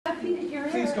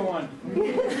Please go on.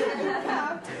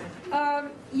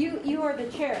 You are the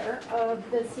chair of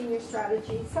the Senior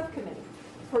Strategy Subcommittee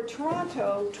for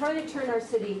Toronto, trying to turn our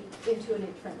city into an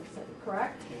age-friendly city,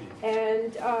 correct?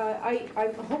 And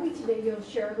I'm hoping today you'll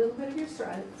share a little bit of your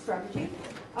strategy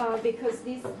because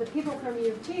the people from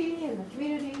U of T and the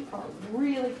community are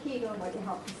really keen on what you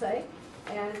have to say.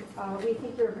 And we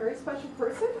think you're a very special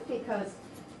person because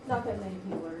not that many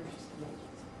people are interested in ages.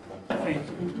 Thank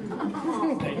you.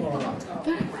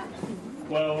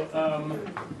 Well,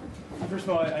 first of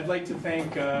all, I'd like to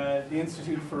thank the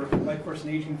Institute for Life Course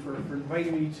and Aging for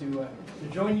inviting me to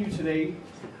join you today.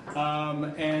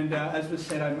 As was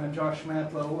said, I'm Josh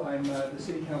Matlow. I'm the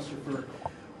City Councillor for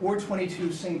Ward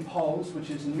 22 St. Paul's, which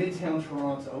is in Midtown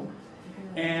Toronto.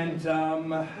 And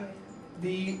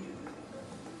the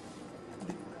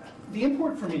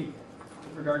import for me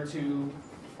with regard to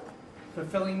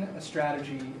fulfilling a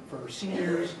strategy for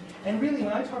seniors, and really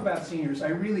when I talk about seniors, I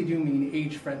really do mean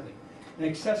age-friendly, an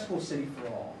accessible city for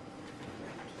all.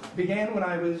 Began when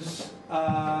I was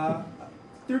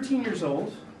 13 years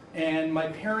old, and my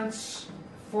parents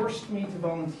forced me to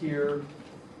volunteer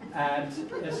at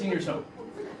a senior's home.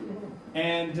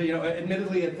 And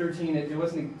admittedly at 13, it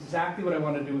wasn't exactly what I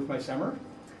wanted to do with my summer,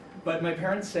 but my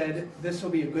parents said, this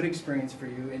will be a good experience for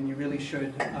you, and you really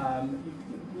should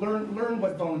learn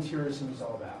what volunteerism is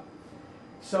all about.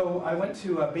 So I went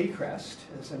to Baycrest,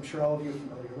 as I'm sure all of you are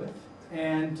familiar with,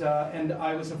 and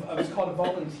I was called a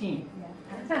volunteer.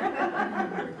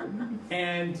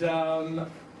 And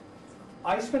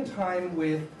I spent time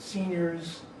with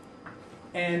seniors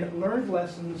and learned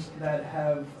lessons that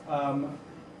have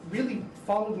really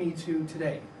followed me to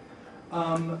today.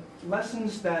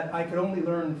 Lessons that I could only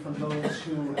learn from those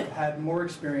who had more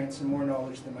experience and more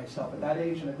knowledge than myself at that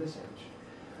age and at this age.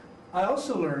 I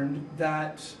also learned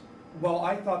that while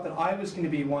I thought that I was going to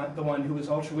be the one who was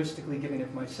altruistically giving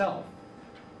of myself,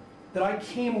 that I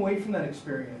came away from that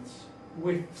experience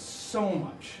with so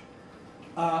much.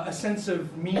 A sense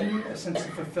of meaning, a sense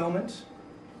of fulfillment,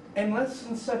 and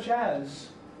lessons such as,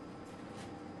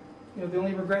 the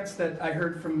only regrets that I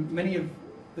heard from many of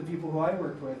the people who I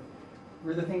worked with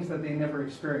were the things that they never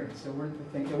experienced. It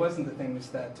wasn't the things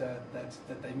that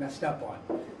they messed up on.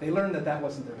 They learned that that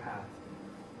wasn't their path.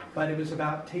 But it was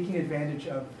about taking advantage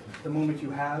of the moment you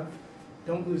have.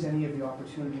 Don't lose any of the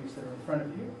opportunities that are in front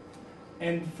of you.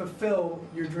 And fulfill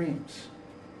your dreams.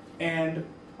 And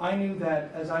I knew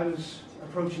that as I was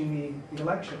approaching the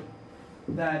election,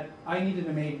 that I needed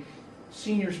to make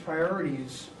seniors'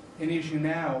 priorities an issue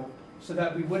now so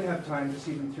that we would have time to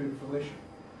see them through to fruition.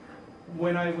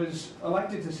 When I was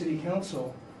elected to City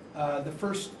Council, the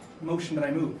first motion that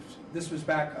I moved, I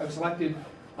was elected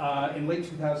in late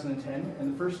 2010,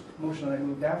 and the first motion that I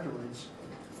moved afterwards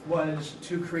was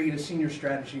to create a senior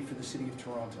strategy for the City of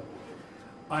Toronto.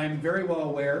 I'm very well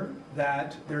aware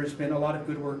that there has been a lot of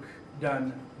good work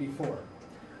done before.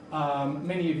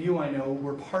 Many of you I know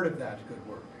were part of that good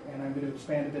work, and I'm going to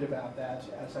expand a bit about that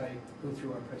as I go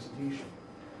through our presentation.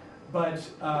 But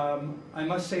I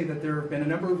must say that there have been a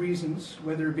number of reasons,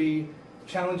 whether it be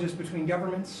challenges between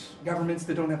governments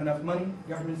that don't have enough money,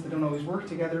 governments that don't always work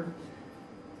together,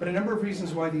 but a number of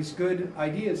reasons why these good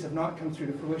ideas have not come through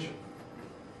to fruition.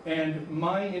 And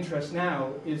my interest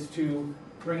now is to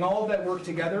bring all of that work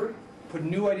together, put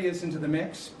new ideas into the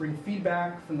mix, bring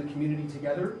feedback from the community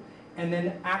together, and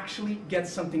then actually get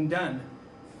something done,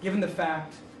 given the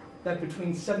fact that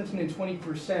between 17 or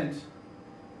 20%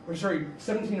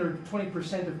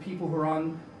 of people who are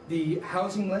on the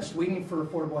housing list waiting for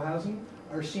affordable housing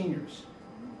are seniors.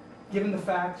 Given the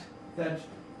fact that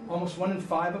almost 1 in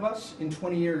 5 of us in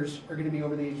 20 years are going to be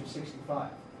over the age of 65.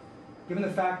 Given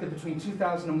the fact that between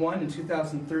 2001 and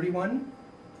 2031,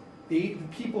 the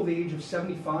people the age of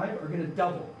 75 are going to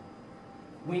double.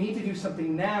 We need to do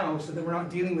something now so that we're not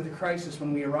dealing with a crisis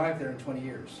when we arrive there in 20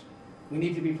 years. We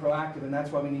need to be proactive, and that's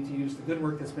why we need to use the good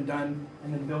work that's been done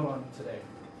and then build on it today.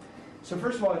 So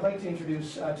first of all, I'd like to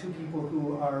introduce two people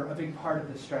who are a big part of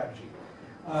this strategy.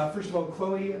 First of all,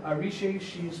 Chloe Riche,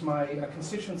 she's my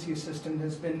constituency assistant,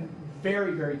 has been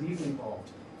very, very deeply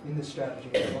involved in this strategy.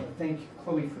 I want to thank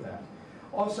Chloe for that.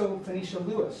 Also, Phoenicia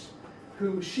Lewis,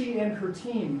 who she and her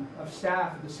team of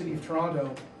staff at the City of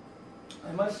Toronto,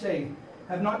 I must say,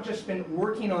 have not just been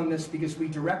working on this because we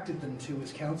directed them to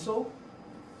as council.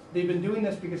 They've been doing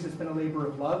this because it's been a labor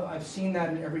of love. I've seen that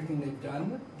in everything they've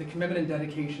done. The commitment and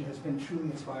dedication has been truly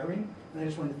inspiring, and I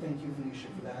just want to thank you, Phoenicia,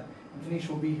 for that. And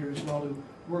Phoenicia will be here as well to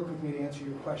work with me to answer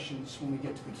your questions when we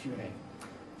get to the Q&A.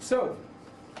 So,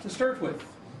 to start with,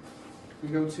 we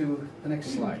go to the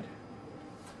next slide.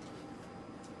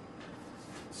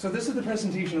 So this is the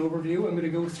presentation overview. I'm going to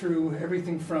go through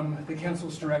everything from the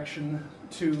council's direction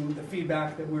to the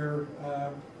feedback that we're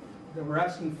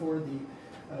asking for, the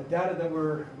data that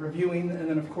we're reviewing, and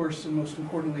then of course, and most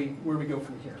importantly, where we go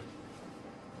from here.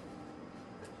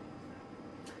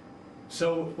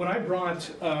 So when I brought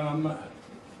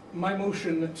my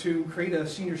motion to create a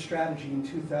senior strategy in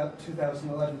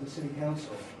 2011 to the City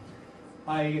Council,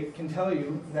 I can tell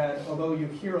you that although you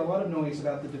hear a lot of noise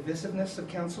about the divisiveness of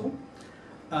council,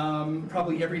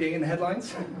 probably every day in the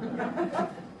headlines,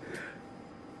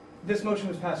 this motion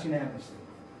was passed unanimously.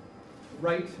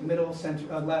 Right, middle,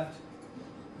 center, left,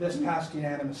 this passed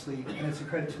unanimously, and it's a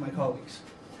credit to my colleagues.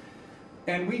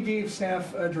 And we gave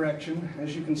staff direction,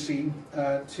 as you can see,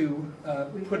 to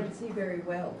We put... can't see very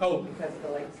well Oh. because the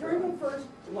lights are Turn on. the first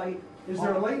light. Is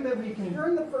there a light that we can...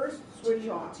 Turn the first switch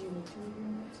off.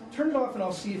 Turn it off and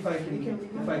I'll see if I can...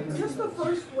 Just the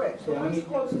first switch, the Yeah, one let me-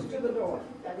 closest to the door.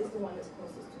 That is the one that's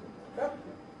closest to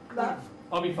That,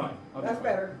 I'll be fine. I'll be that's fine.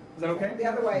 better. Is that okay? The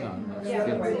other way. No, The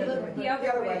other way. The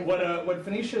other way. What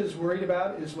Phoenicia is worried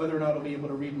about is whether or not I'll be able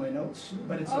to read my notes,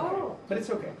 but it's okay. Oh. But it's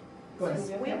okay. Go ahead.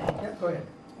 Yeah, go ahead.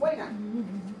 Wait now.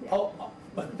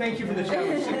 But thank you for the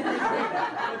challenge.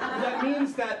 That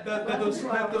means that that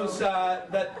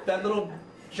little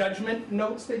judgment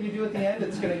notes that you do at the end,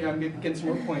 it's gonna get some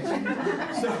more points.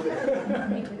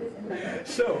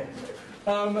 So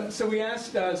we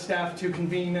asked staff to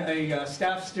convene a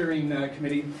staff steering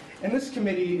committee, and this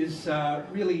committee is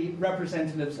really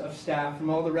representatives of staff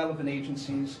from all the relevant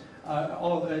agencies,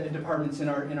 all the departments in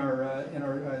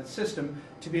our system,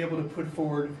 to be able to put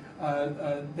forward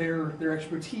their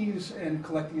expertise and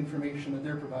collect the information that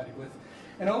they're provided with,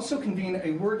 and also convene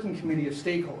a working committee of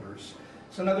stakeholders.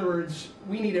 So in other words,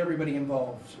 we need everybody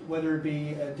involved, whether it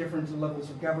be at different levels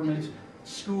of government,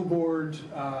 school board,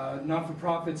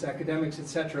 not-for-profits, academics,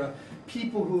 etc.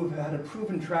 People who have had a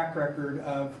proven track record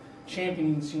of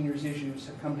championing seniors' issues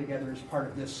have come together as part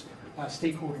of this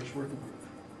stakeholders working group.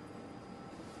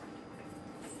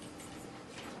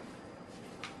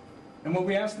 And what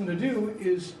we asked them to do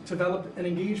is develop an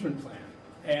engagement plan.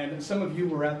 And some of you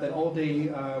were at that all-day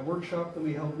workshop that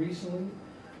we held recently.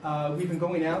 We've been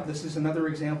going out, this is another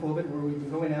example of it, where we've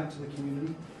been going out to the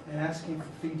community and asking for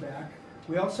feedback.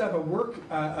 We also have a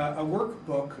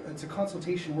workbook, it's a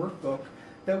consultation workbook,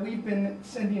 that we've been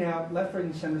sending out left, right,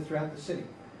 and center throughout the city,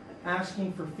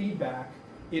 asking for feedback.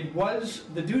 It was,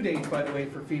 the due date, by the way,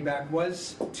 for feedback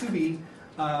was to be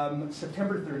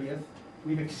September 30th.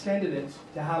 We've extended it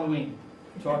to Halloween,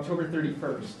 to October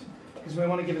 31st, because we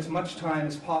want to give as much time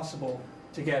as possible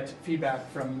to get feedback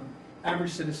from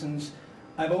average citizens.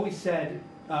 I've always said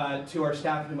to our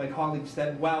staff and to my colleagues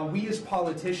that while we as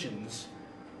politicians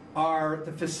are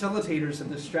the facilitators of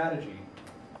this strategy,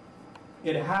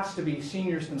 it has to be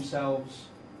seniors themselves,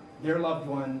 their loved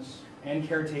ones, and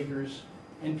caretakers,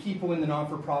 and people in the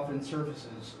non-for-profit and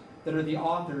services that are the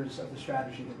authors of the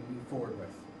strategy that we move forward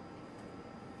with.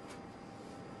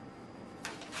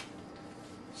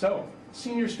 So,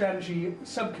 Senior Strategy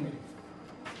Subcommittee.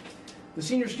 The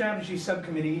Senior Strategy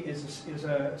Subcommittee is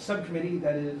a subcommittee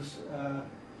that is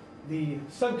the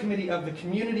subcommittee of the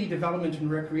Community Development and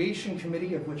Recreation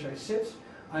Committee, of which I sit.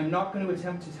 I'm not going to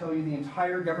attempt to tell you the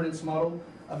entire governance model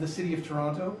of the City of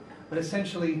Toronto, but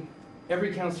essentially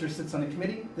every councillor sits on a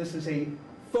committee. This is a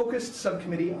focused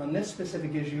subcommittee on this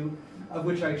specific issue, of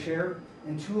which I chair,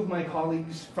 and two of my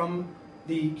colleagues from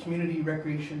the Community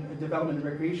Development and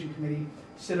Recreation Committee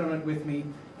sit on it with me,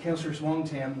 Councillors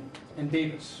Wong-Tam and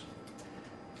Davis.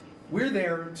 We're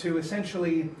there to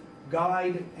essentially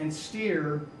guide and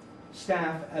steer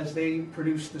staff as they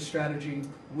produce the strategy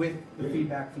with the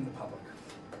feedback from the public.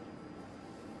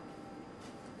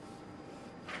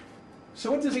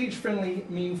 So what does age-friendly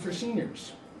mean for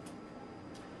seniors?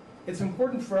 It's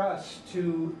important for us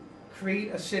to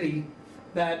create a city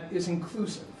that is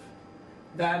inclusive,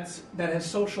 that has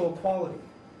social equality,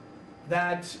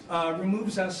 that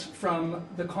removes us from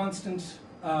the constant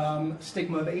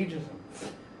stigma of ageism,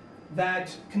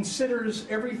 that considers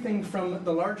everything from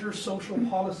the larger social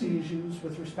policy issues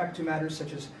with respect to matters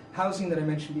such as housing that I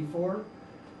mentioned before,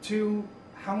 to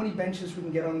how many benches we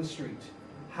can get on the street,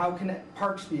 how can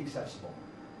parks be accessible,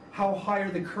 how high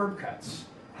are the curb cuts,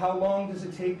 how long does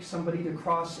it take somebody to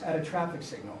cross at a traffic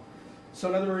signal. So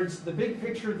in other words, the big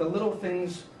picture, the little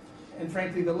things, and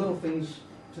frankly the little things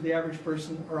to the average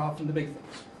person are often the big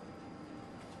things.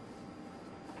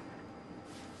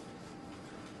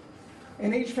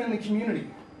 An age-friendly community.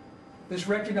 This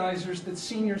recognizes that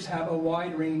seniors have a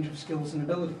wide range of skills and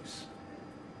abilities.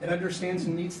 It understands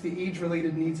and meets the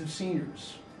age-related needs of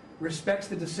seniors, respects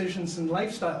the decisions and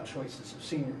lifestyle choices of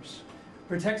seniors,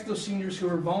 protects those seniors who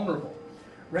are vulnerable,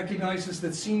 recognizes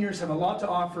that seniors have a lot to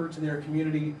offer to their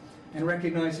community, and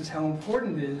recognizes how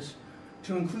important it is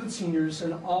to include seniors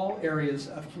in all areas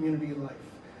of community life.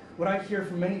 What I hear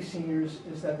from many seniors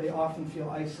is that they often feel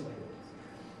isolated.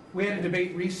 We had a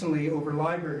debate recently over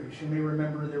libraries. You may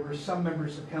remember there were some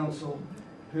members of council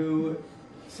who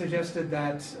suggested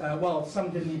that, well,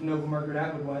 some didn't even know who Margaret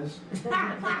Atwood was.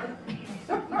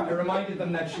 I reminded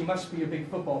them that she must be a big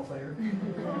football player,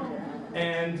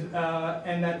 and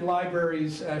that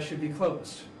libraries should be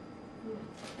closed.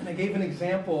 And I gave an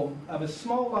example of a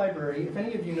small library. If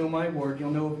any of you know my ward,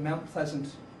 you'll know of Mount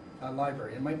Pleasant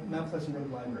Library, and Mount Pleasant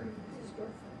Road Library.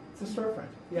 It's a storefront.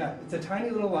 Yeah, it's a tiny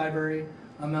little library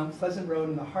on Mount Pleasant Road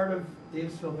in the heart of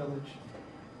Davisville Village.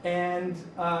 And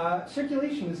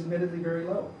circulation is admittedly very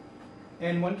low.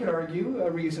 And one could argue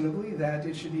reasonably that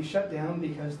it should be shut down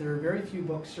because there are very few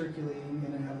books circulating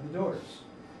in and out of the doors.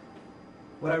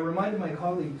 What I reminded my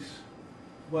colleagues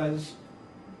was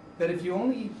that if you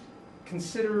only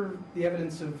consider the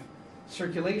evidence of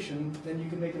circulation, then you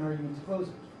can make an argument to close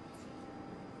it.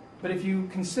 But if you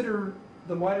consider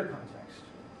the wider context,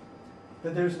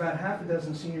 that there's about half a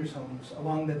dozen seniors' homes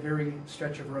along that very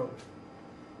stretch of road,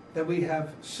 that we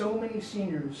have so many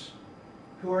seniors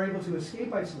who are able to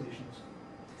escape isolations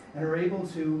and are able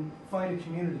to find a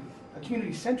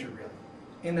community center really,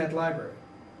 in that library.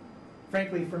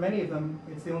 Frankly, for many of them,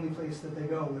 it's the only place that they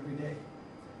go every day.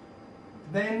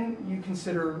 Then you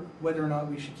consider whether or not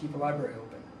we should keep a library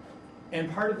open.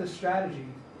 And part of the strategy,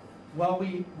 while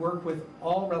we work with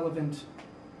all relevant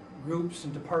groups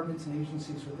and departments and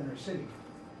agencies within our city,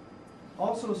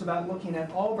 also is about looking at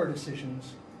all of our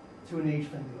decisions to an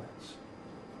age-friendly lens.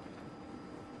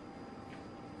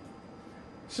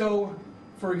 So,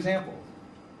 for example,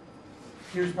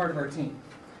 here's part of our team.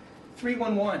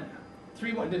 311.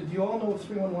 Did you all know of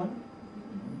 311?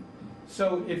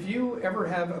 So if you ever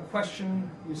have a question,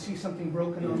 you see something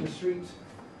broken on the street,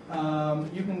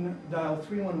 you can dial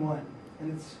 311,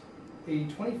 and it's a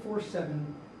 24/7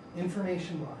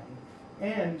 information line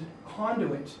and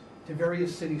conduit to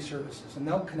various city services, and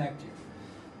they'll connect you.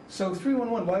 So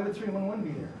 311, why would 311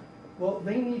 be there? Well,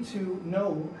 they need to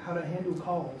know how to handle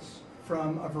calls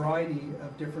from a variety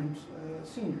of different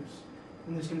seniors.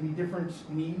 And there's going to be different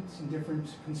needs and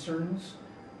different concerns.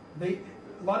 A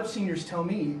lot of seniors tell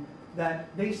me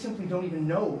that they simply don't even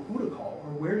know who to call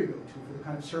or where to go to for the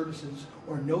kind of services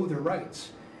or know their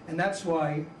rights. And that's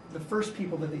why the first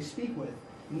people that they speak with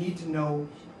need to know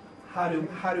how to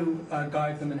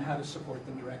guide them and how to support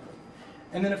them directly.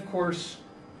 And then, of course,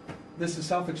 this is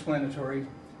self-explanatory.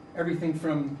 Everything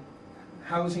from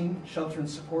housing, shelter and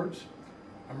support,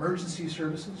 emergency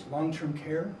services, long-term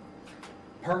care,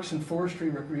 parks and forestry,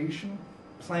 recreation,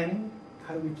 planning,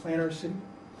 how do we plan our city,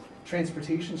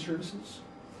 transportation services,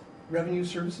 revenue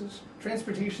services.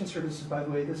 Transportation services, by the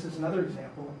way, this is another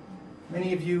example.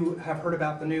 Many of you have heard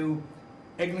about the new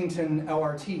Eglinton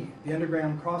LRT, the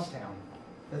underground crosstown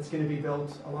that's going to be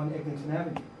built along Eglinton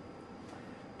Avenue.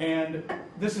 And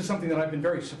this is something that I've been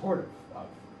very supportive of.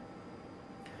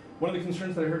 One of the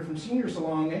concerns that I heard from seniors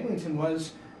along Eglinton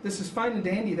was, this is fine and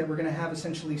dandy that we're going to have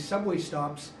essentially subway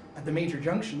stops at the major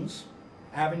junctions,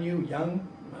 Avenue, Yonge,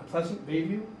 Pleasant,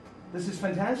 Bayview. This is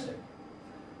fantastic.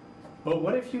 But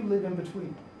what if you live in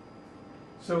between?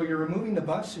 So you're removing the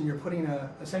bus and you're putting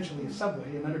essentially a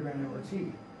subway, an underground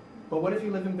LRT. But what if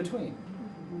you live in between?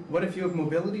 What if you have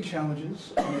mobility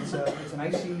challenges and it's an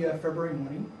icy February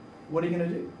morning? What are you going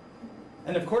to do?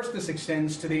 And of course this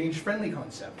extends to the age-friendly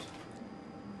concept.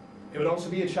 It would also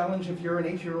be a challenge if you're an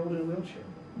 8-year-old in a wheelchair,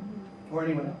 or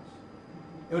anyone else.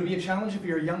 It would be a challenge if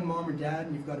you're a young mom or dad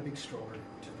and you've got a big stroller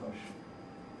to push.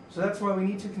 So that's why we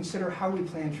need to consider how we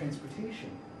plan transportation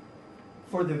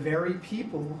for the very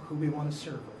people who we want to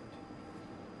serve.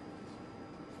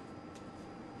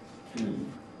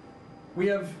 We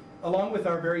have, along with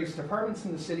our various departments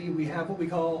in the city, we have what we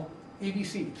call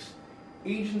ABCs,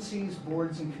 agencies,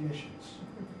 boards, and commissions.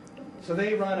 So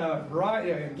they run a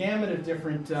variety, a gamut of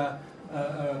different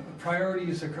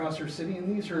priorities across our city,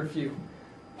 and these are a few.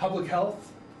 Public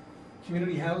health,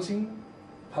 community housing,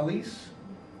 police,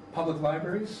 public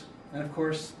libraries, and of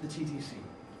course the TTC.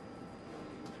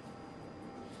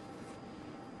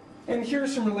 And here are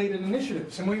some related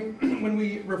initiatives. And when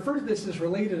we refer to this as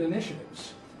related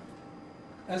initiatives,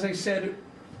 as I said,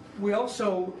 we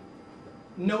also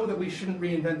know that we shouldn't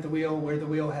reinvent the wheel where the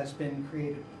wheel has been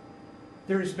created.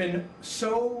 There's been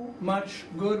so much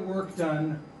good work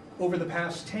done over the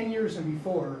past 10 years and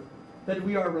before that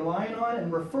we are relying on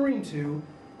and referring to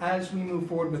as we move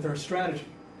forward with our strategy.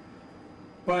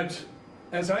 But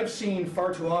as I've seen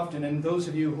far too often, and those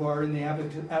of you who are in the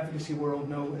advocacy world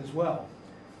know as well,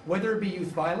 whether it be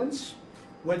youth violence,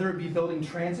 whether it be building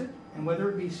transit and whether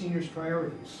it be seniors'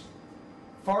 priorities.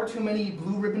 Far too many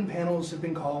blue ribbon panels have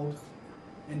been called,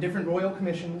 and different royal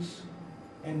commissions,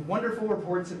 and wonderful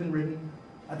reports have been written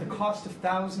at the cost of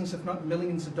thousands, if not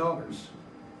millions of dollars.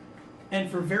 And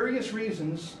for various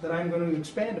reasons that I'm going to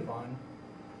expand upon,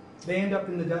 they end up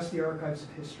in the dusty archives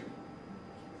of history.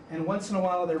 And once in a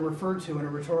while they're referred to in a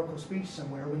rhetorical speech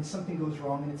somewhere when something goes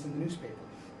wrong and it's in the newspaper.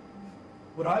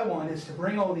 What I want is to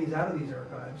bring all these out of these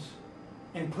archives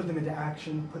and put them into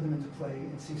action, put them into play,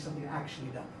 and see something actually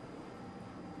done.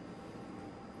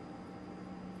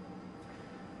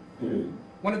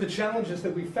 One of the challenges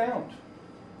that we found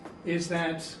is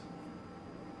that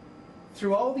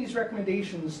through all these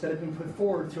recommendations that have been put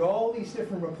forward, through all these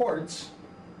different reports,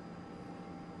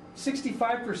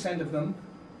 65% of them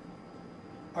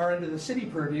are under the city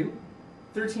purview,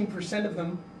 13% of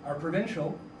them are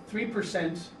provincial,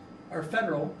 3% are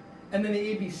federal, and then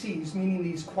the ABCs, meaning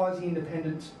these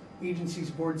quasi-independent agencies,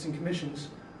 boards, and commissions,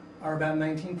 are about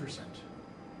 19%.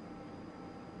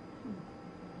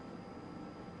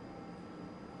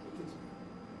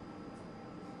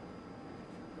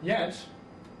 Yet,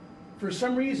 for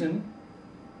some reason,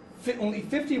 only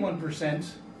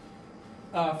 51%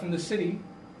 from the city,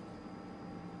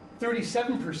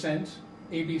 37%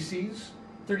 ABCs,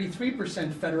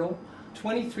 33% federal,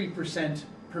 23%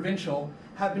 provincial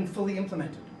have been fully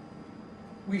implemented.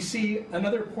 We see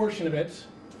another portion of it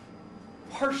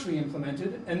partially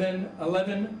implemented, and then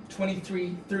 11,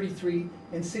 23, 33,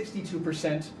 and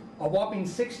 62%, a whopping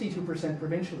 62%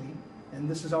 provincially, and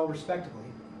this is all respectively,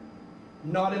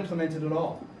 not implemented at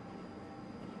all.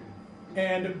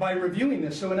 And by reviewing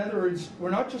this, so in other words,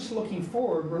 we're not just looking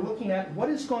forward, we're looking at what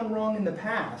has gone wrong in the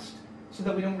past so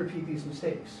that we don't repeat these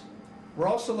mistakes. We're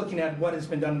also looking at what has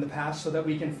been done in the past so that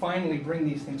we can finally bring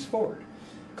these things forward.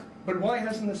 But why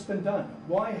hasn't this been done?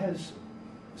 Why has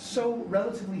so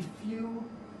relatively few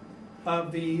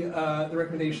of the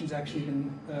recommendations actually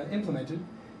been implemented?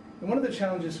 And one of the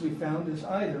challenges we found is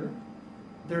either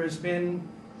there has been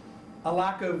a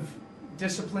lack of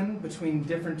discipline between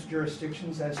different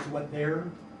jurisdictions as to what their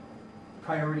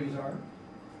priorities are.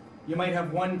 You might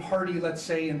have one party, let's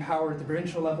say, in power at the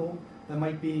provincial level that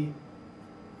might be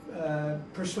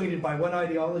persuaded by one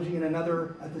ideology and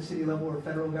another at the city level or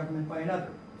federal government by another.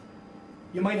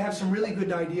 You might have some really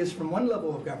good ideas from one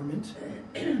level of government,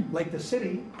 like the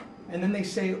city, and then they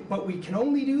say, but we can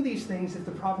only do these things if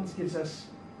the province gives us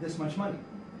this much money.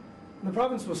 And the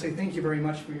province will say, thank you very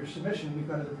much for your submission, we've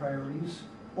got other priorities.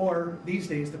 Or these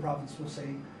days the province will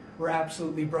say, we're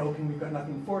absolutely broke and we've got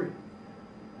nothing for you.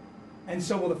 And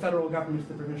so will the federal government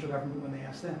to the provincial government when they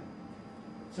ask them.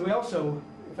 So we also,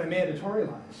 if I may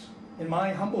editorialize, in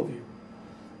my humble view,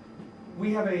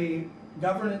 we have a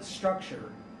governance structure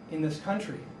in this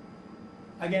country,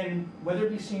 again, whether it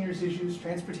be seniors issues,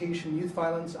 transportation, youth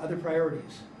violence, other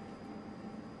priorities,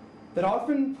 that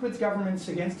often puts governments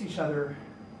against each other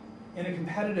in a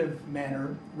competitive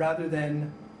manner rather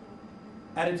than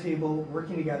at a table,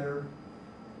 working together,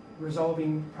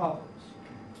 resolving problems.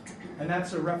 And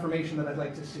that's a reformation that I'd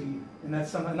like to see, and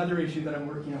that's another issue that I'm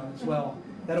working on as well.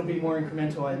 That'll be more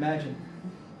incremental, I imagine.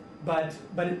 But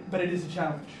it is a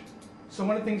challenge. So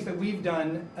one of the things that we've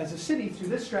done as a city through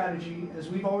this strategy is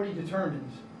we've already determined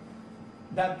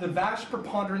that the vast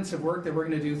preponderance of work that we're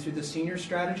going to do through the senior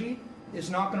strategy is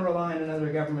not going to rely on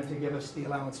another government to give us the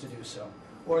allowance to do so,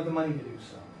 or the money to do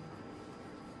so.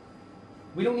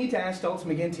 We don't need to ask Dalton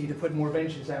McGuinty to put more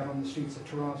benches out on the streets of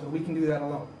Toronto. We can do that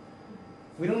alone.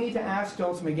 We don't need to ask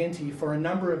Dalton McGuinty for a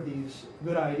number of these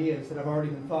good ideas that have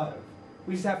already been thought of.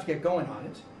 We just have to get going on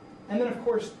it. And then, of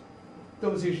course,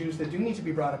 those issues that do need to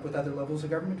be brought up with other levels of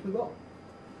government, we will.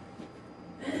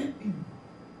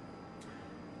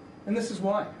 And this is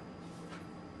why.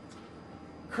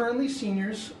 Currently,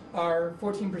 seniors are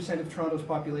 14% of Toronto's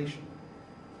population.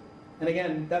 And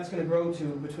again, that's going to grow to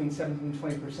between 17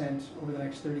 and 20% over the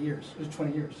next 30 years, or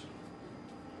 20 years.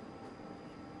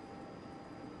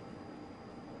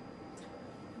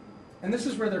 And this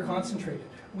is where they're concentrated.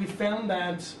 We found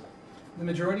that the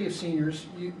majority of seniors,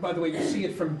 by the way, you see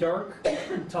it from dark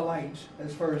to light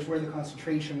as far as where the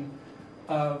concentration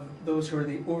of those who are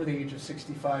over the age of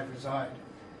 65 reside.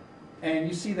 And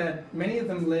you see that many of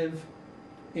them live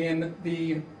in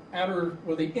the outer,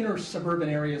 or the inner suburban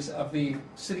areas of the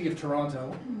city of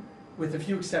Toronto, with a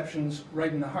few exceptions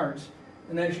right in the heart.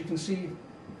 And as you can see,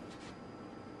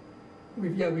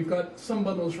 we've got some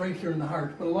bundles right here in the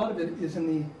heart, but a lot of it is in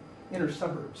the inner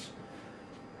suburbs.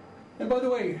 And by the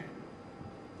way,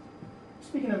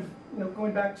 speaking of,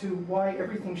 going back to why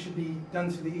everything should be done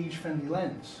through the age-friendly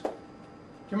lens,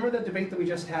 you remember that debate that we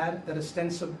just had, that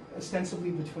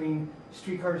ostensibly between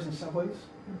streetcars and subways?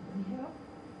 Yeah.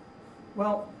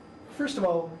 Well, first of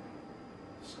all,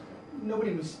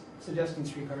 nobody was suggesting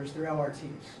streetcars, they're LRTs,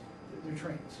 they're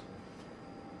trains.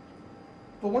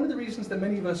 But one of the reasons that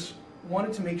many of us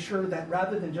wanted to make sure that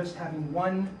rather than just having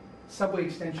one subway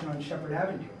extension on Shepherd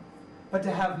Avenue, but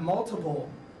to have multiple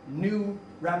new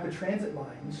rapid transit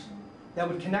lines that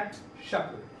would connect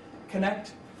Shepherd,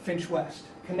 connect Finch West,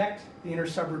 connect the inner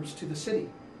suburbs to the city,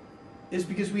 is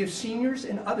because we have seniors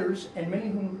and others, and many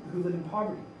who live in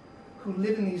poverty, who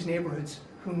live in these neighborhoods,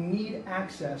 who need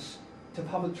access to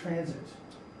public transit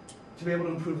to be able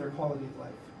to improve their quality of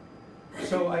life.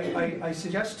 So I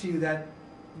suggest to you that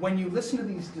when you listen to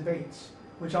these debates,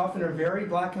 which often are very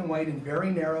black and white and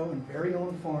very narrow and very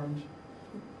ill-informed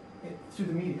through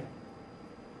the media,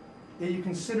 that you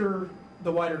consider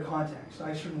the wider context.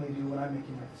 I certainly do when I'm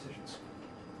making my decisions.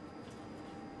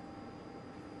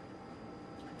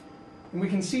 And we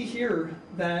can see here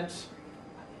that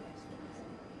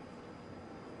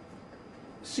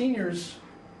seniors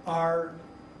are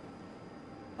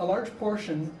a large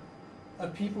portion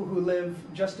of people who live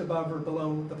just above or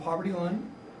below the poverty line.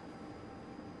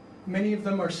 Many of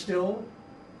them are still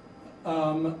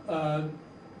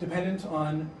dependent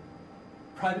on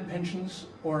private pensions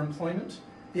or employment.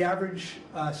 The average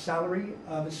salary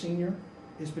of a senior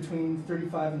is between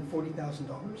 $35,000 and $40,000.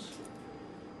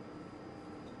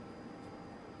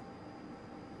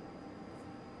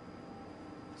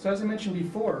 So as I mentioned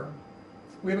before,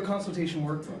 we have a consultation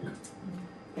workbook.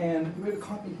 And we have a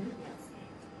copy here.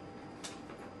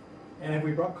 And have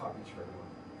we brought copies for everyone?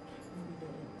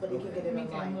 But you can get it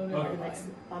online. Okay. It's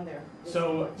on there.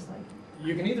 So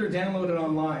you can either download it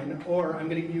online, or I'm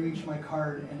going to give you each my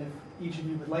card, and if each of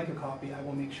you would like a copy, I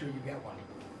will make sure you get one.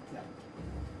 Yeah.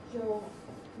 Joe,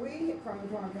 we from the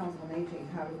Toronto Council on Aging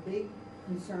have a big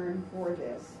concern for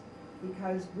this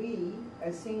because we,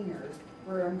 as seniors,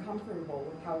 were uncomfortable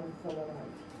with how to fill it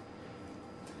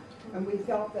out. And we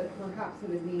felt that perhaps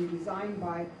it had been designed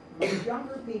by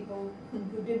younger people who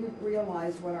didn't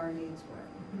realize what our needs were.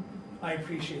 I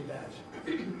appreciate that.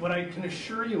 What I can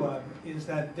assure you of is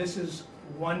that this is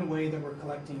one way that we're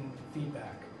collecting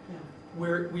feedback. Yeah.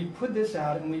 Where we put this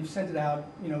out and we've sent it out,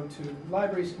 to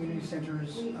libraries, community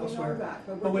centers, We elsewhere. know that,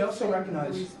 But we're we just also saying that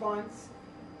recognize- the response,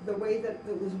 the way that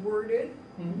it was worded,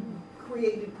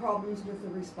 created problems with the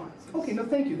responses. Okay, no,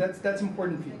 thank you. That's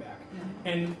important feedback.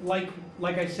 Yeah. And like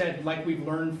I said, like we've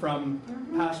learned from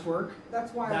past work,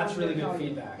 That's why that's I wanted really to good tell you.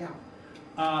 feedback.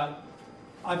 Yeah.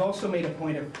 I've also made a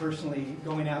point of personally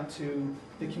going out to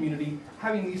the community,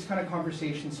 having these kind of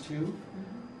conversations too.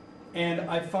 And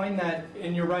I find that,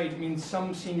 and you're right, I mean,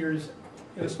 some seniors,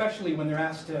 especially when they're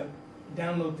asked to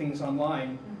download things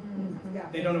online, Yeah.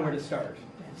 they don't know where to start.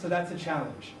 So that's a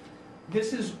challenge.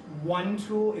 This is one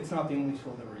tool, it's not the only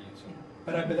tool that we're using.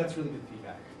 But that's really good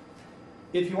feedback.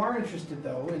 If you are interested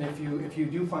though, and if you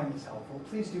do find this helpful,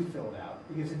 please do fill it out,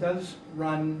 because it does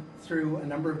run through a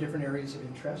number of different areas of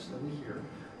interest that we hear.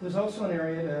 There's also an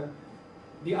area,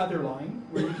 the other line,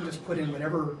 where you can just put in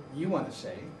whatever you want to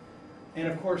say. And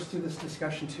of course, through this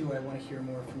discussion too, I want to hear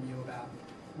more from you about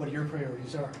what your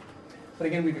priorities are. But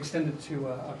again, we've extended to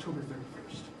October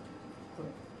 31st.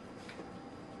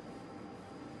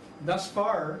 Thus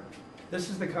far, this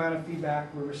is the kind of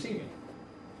feedback we're receiving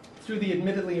through the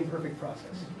admittedly imperfect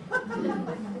process.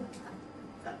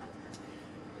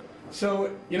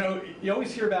 So, you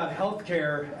always hear about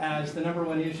healthcare as the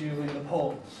 #1 issue in the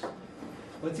polls.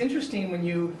 What's interesting when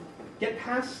you get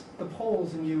past the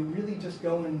polls and you really just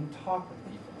go and talk with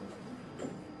people.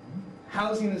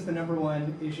 Housing is the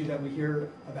 #1 issue that we hear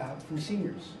about from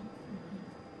seniors.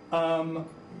 I'm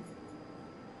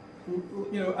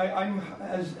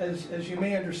as you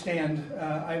may understand,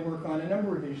 I work on a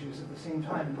number of issues at the same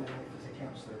time in my life as a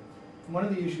councillor. One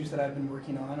of the issues that I've been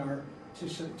working on are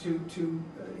to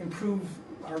improve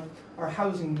our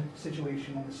housing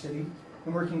situation in the city,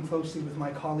 and working closely with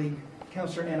my colleague,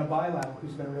 Councillor Anna Matlow,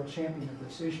 who's been a real champion of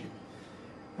this issue.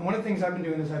 And one of the things I've been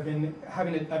doing is I've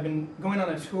been going on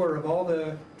a tour of all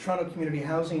the Toronto community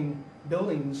housing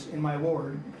buildings in my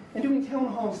ward, and doing town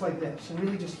halls like this, and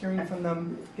really just hearing from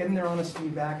them, getting their honest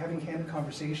feedback, having candid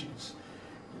conversations.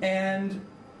 And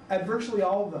at virtually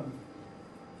all of them,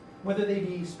 whether they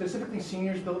be specifically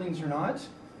seniors buildings or not,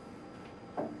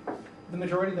 the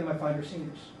majority of them I find are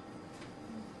seniors.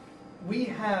 We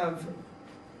have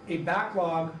a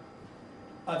backlog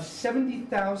of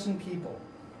 70,000 people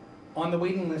on the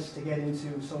waiting list to get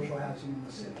into social housing in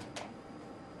the city.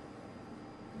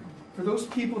 For those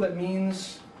people, that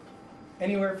means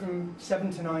anywhere from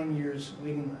 7 to 9 years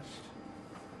waiting list.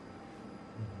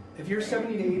 If you're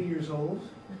 70 to 80 years old,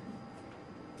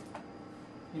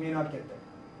 you may not get there.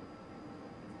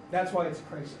 That's why it's a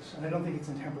crisis, and I don't think it's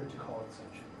intemperate to call it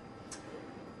such.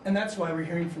 And that's why we're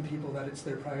hearing from people that it's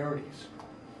their priorities.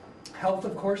 Health,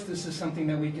 of course, this is something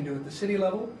that we can do at the city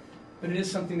level, but it is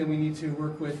something that we need to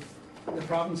work with the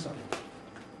province on.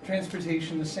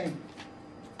 Transportation, the same.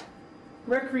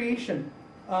 Recreation.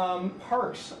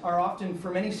 Parks are often,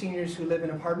 for many seniors who live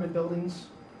in apartment buildings,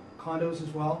 condos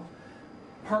as well,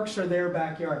 parks are their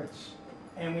backyards.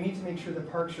 And we need to make sure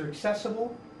that parks are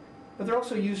accessible, but they're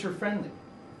also user-friendly.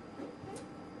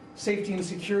 Safety and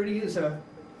security is of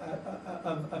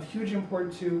huge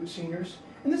import to seniors.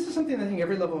 And this is something I think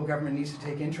every level of government needs to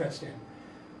take interest in.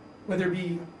 Whether it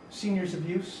be seniors'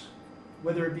 abuse,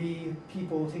 whether it be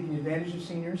people taking advantage of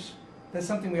seniors, that's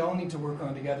something we all need to work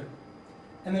on together.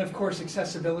 And then, of course,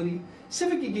 accessibility.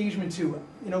 Civic engagement, too.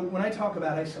 You know, when I talk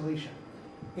about isolation,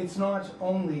 it's not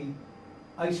only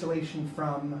isolation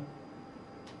from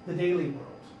the daily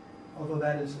world, although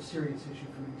that is a serious issue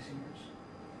for many seniors,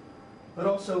 but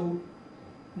also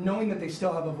knowing that they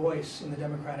still have a voice in the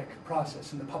democratic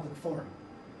process, in the public forum.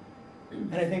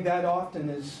 And I think that often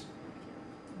is,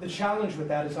 the challenge with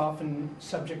that is often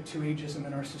subject to ageism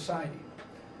in our society.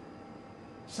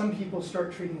 Some people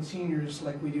start treating seniors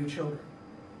like we do children.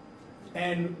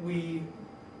 And we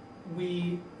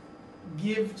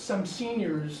give some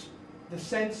seniors the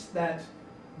sense that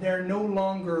they're no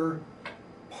longer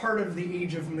part of the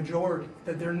age of majority,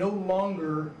 that they're no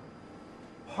longer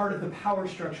part of the power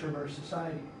structure of our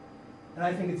society. And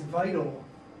I think it's vital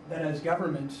that as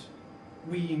government,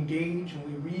 we engage and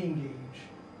we re-engage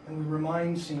and we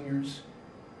remind seniors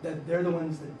that they're the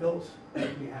ones that built what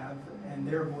we have, and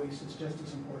their voice is just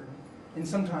as important, and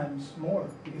sometimes more,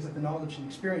 because of the knowledge and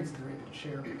experience that they're able to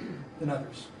share than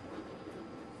others.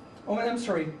 Oh, and I'm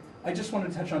sorry, I just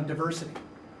wanted to touch on diversity.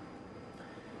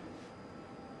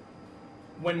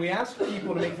 When we ask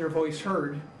people to make their voice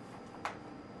heard,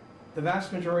 the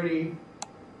vast majority,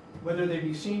 whether they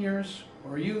be seniors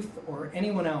or youth or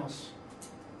anyone else,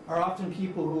 are often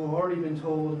people who have already been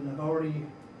told and have already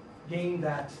gained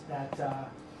that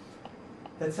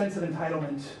sense of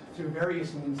entitlement through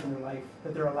various means in their life,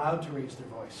 that they're allowed to raise their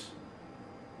voice.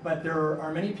 But there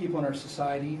are many people in our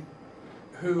society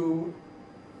who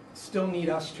still need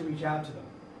us to reach out to them.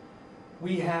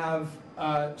 We have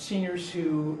seniors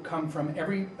who come from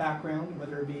every background,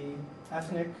 whether it be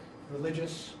ethnic,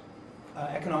 religious,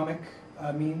 economic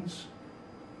means,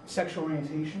 sexual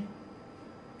orientation,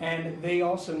 and they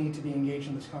also need to be engaged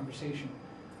in this conversation.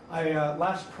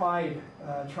 Last Pride,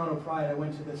 Toronto Pride, I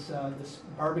went to this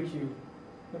barbecue,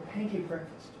 pancake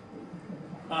breakfast,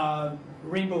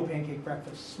 rainbow pancake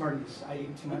breakfast, Smarties, I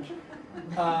ate too much.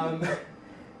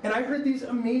 And I heard these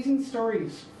amazing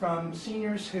stories from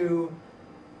seniors who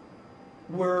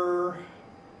were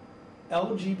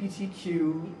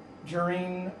LGBTQ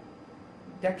during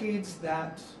decades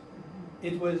that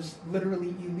it was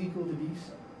literally illegal to be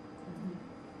so.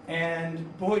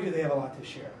 And boy, do they have a lot to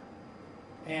share.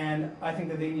 And I think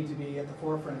that they need to be at the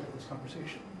forefront of this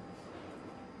conversation.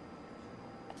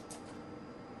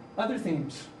 Other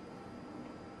themes.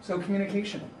 So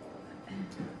communication.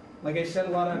 Like I said, a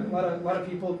lot of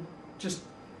people just,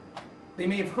 they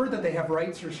may have heard that they have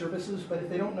rights or services, but if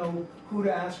they don't know who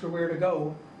to ask or where to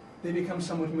go, they become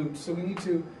somewhat moot. So we need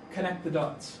to connect the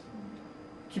dots.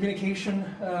 Communication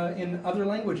in other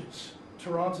languages.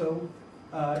 Toronto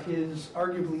is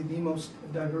arguably the most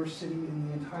diverse city in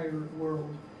the entire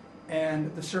world,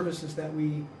 and the services that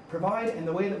we provide and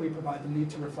the way that we provide them need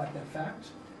to reflect that fact.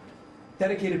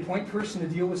 Dedicated point person to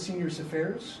deal with seniors'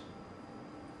 affairs.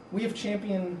 We have a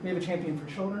champion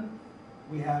for children.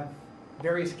 We have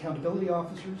various accountability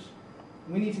officers.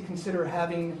 We need to consider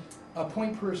having a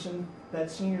point person that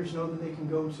seniors know that they can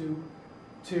go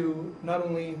to not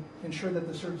only ensure that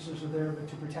the services are there, but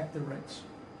to protect their rights.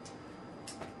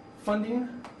 Funding.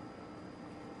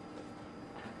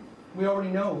 We already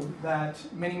know that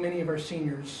many of our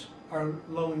seniors are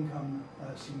low-income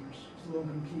seniors,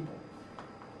 low-income people.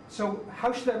 So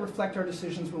how should that reflect our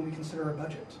decisions when we consider our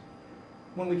budget?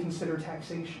 When we consider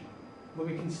taxation? When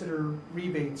we consider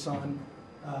rebates on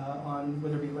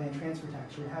whether it be land transfer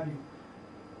tax or what have you?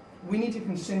 We need to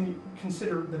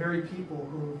consider the very people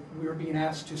who we are being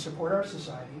asked to support our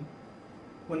society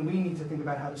when we need to think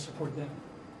about how to support them.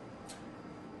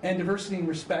 And diversity and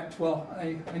respect, well,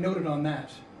 I noted on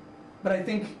that. But I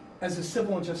think as a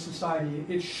civil and just society,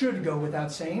 it should go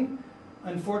without saying.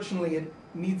 Unfortunately, it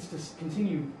needs to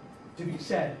continue to be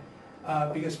said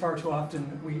because far too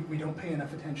often we don't pay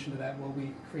enough attention to that while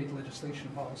we create legislation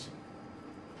and policy.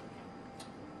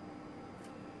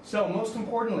 So most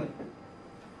importantly,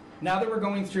 Now that we're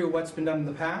going through what's been done in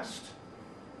the past,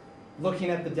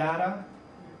 looking at the data,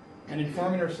 and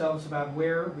informing ourselves about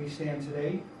where we stand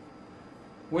today,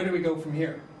 where do we go from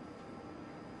here?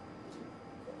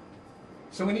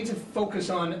 So we need to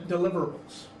focus on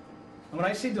deliverables. And when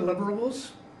I say deliverables,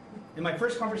 in my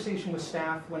first conversation with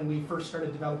staff when we first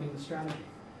started developing the strategy,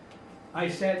 I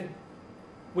said,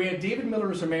 we had David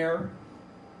Miller as a mayor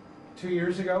 2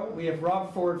 years ago. We have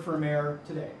Rob Ford for a mayor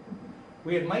today.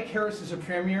 We had Mike Harris as a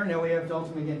premier. Now we have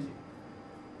Dalton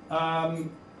McGuinty.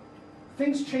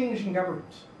 Things change in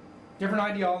government. Different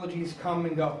ideologies come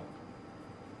and go.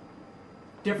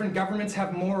 Different governments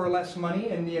have more or less money,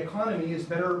 and the economy is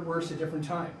better or worse at different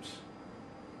times.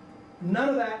 None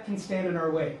of that can stand in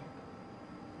our way.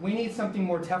 We need something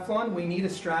more Teflon. We need a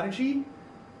strategy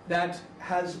that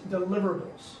has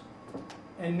deliverables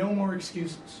and no more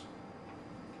excuses.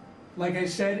 Like I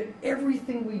said,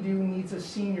 everything we do needs a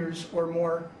seniors or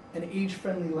more an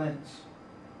age-friendly lens.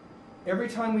 Every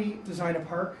time we design a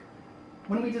park,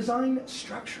 when we design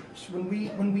structures,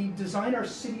 when we design our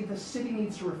city, the city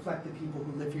needs to reflect the people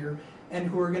who live here and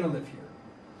who are going to live here.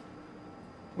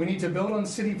 We need to build on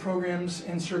city programs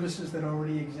and services that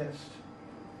already exist.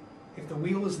 If the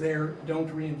wheel is there, don't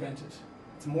reinvent it.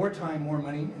 It's more time, more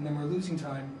money, and then we're losing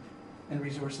time and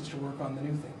resources to work on the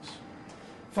new things.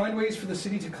 Find ways for the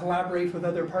city to collaborate with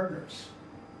other partners.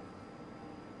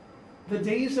 The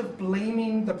days of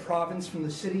blaming the province from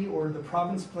the city, or the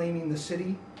province blaming the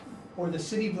city, or the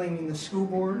city blaming the school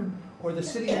board, or the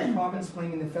city and the province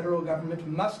blaming the federal government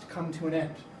must come to an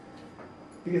end.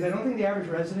 Because I don't think the average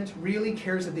resident really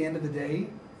cares at the end of the day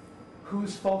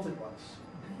whose fault it was.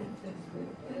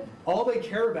 All they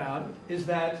care about is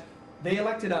that they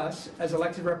elected us as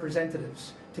elected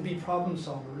representatives to be problem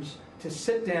solvers, to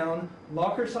sit down,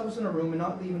 lock ourselves in a room, and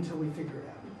not leave until we figure it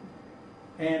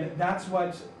out. And that's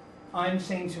what I'm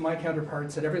saying to my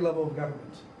counterparts at every level of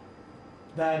government,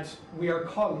 that we are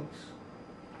colleagues,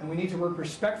 and we need to work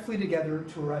respectfully together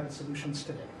to arrive at solutions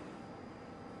today.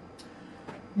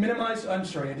 Minimize, I'm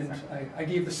sorry, I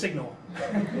gave the signal.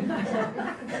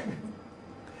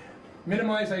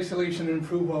 Minimize isolation and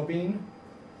improve well-being.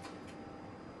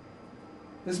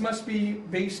 This must be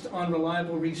based on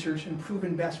reliable research and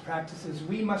proven best practices.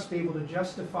 We must be able to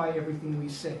justify everything we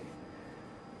say.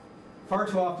 Far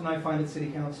too often I find at City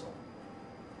Council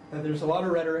that there's a lot of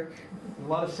rhetoric, a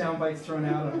lot of sound bites thrown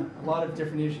out on a lot of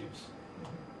different issues.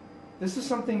 This is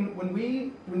something, when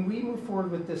we move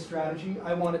forward with this strategy,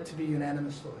 I want it to be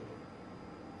unanimous voting.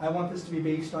 I want this to be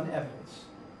based on evidence.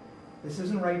 This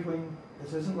isn't right-wing,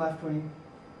 this isn't left-wing,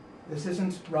 this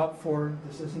isn't Rob Ford,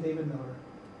 this isn't David Miller.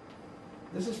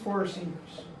 This is for our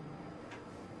seniors.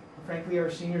 Frankly, our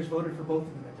seniors voted for both of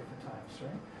them at different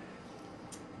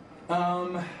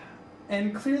times, right?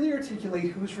 And clearly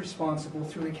articulate who's responsible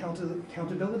through an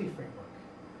accountability framework.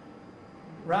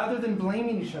 Rather than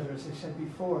blaming each other, as I said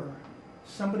before,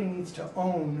 somebody needs to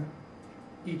own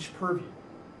each purview.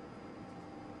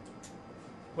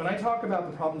 When I talk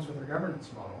about the problems with our governance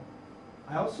model,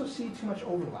 I also see too much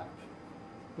overlap.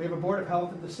 We have a Board of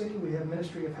Health at the city, we have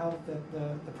Ministry of Health at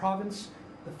the province,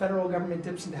 the federal government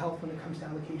dips into health when it comes to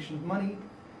allocation of money,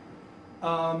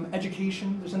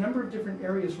 education. There's a number of different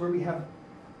areas where we have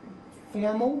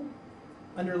formal,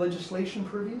 under legislation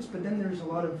purviews, but then there's a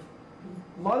lot of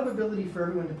ability for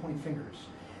everyone to point fingers.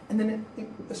 And then,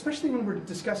 especially when we're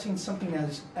discussing something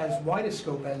as wide a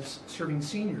scope as serving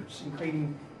seniors and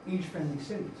creating age-friendly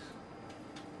cities,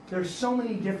 there's so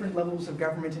many different levels of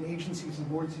government and agencies and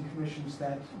boards and commissions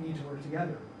that need to work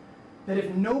together, that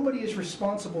if nobody is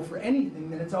responsible for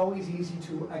anything, then it's always easy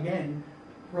to, again,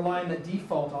 rely on the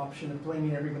default option of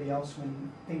blaming everybody else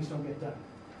when things don't get done.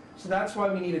 So that's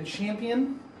why we need a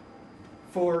champion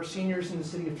for seniors in the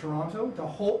City of Toronto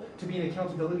to be an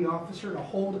accountability officer, to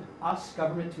hold us,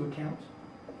 government, to account.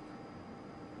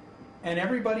 And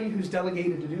everybody who's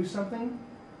delegated to do something,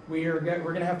 we're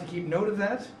going to have to keep note of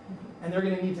that, and they're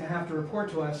going to need to have to report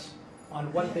to us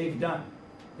on what they've done.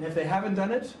 And if they haven't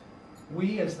done it,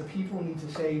 we as the people need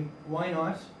to say, why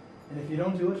not? And if you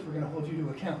don't do it, we're going to hold you to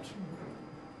account.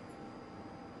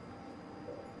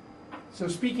 So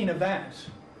speaking of that,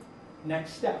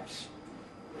 next steps.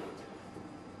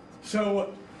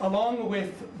 So along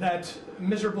with that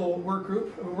miserable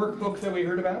workbook that we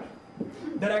heard about,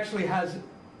 that actually has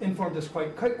informed us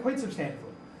quite substantively.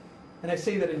 And I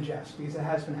say that in jest because it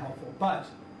has been helpful. But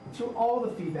through all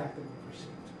the feedback that we've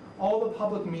received, all the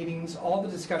public meetings, all the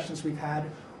discussions we've had,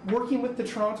 working with the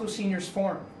Toronto Seniors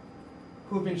Forum,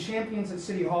 who have been champions at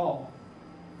City Hall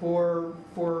for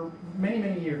many,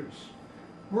 many years,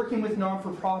 working with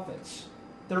non-for-profits,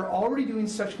 they're already doing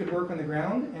such good work on the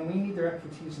ground, and we need their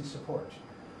expertise and support.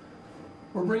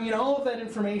 We're bringing all of that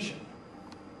information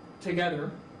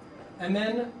together, and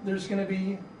then there's going to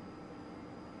be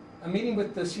a meeting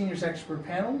with the seniors expert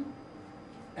panel,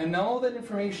 and all that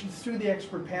information through the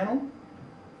expert panel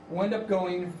will end up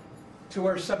going to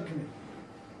our subcommittee.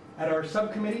 At our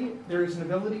subcommittee, there is an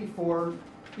ability for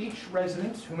each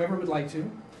resident, whomever would like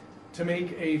to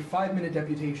make a 5-minute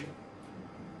deputation.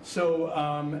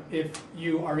 So if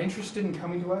you are interested in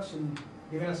coming to us and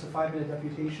giving us a 5-minute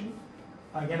deputation,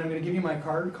 again, I'm going to give you my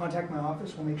card, contact my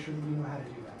office, we'll make sure that you know how to do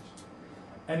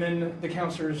that. And then the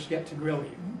councillors get to grill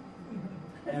you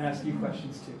and ask you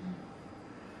questions too.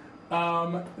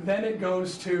 Then it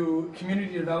goes to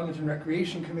Community Development and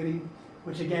Recreation Committee,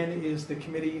 which again is the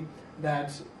committee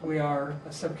that we are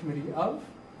a subcommittee of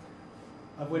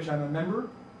which I'm a member.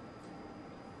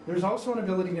 There's also an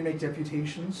ability to make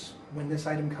deputations when this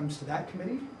item comes to that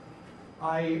committee.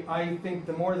 I think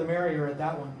the more the merrier at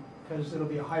that one, because it'll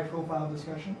be a high-profile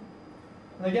discussion.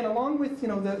 And again, along with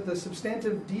the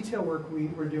substantive detail work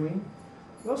we're doing,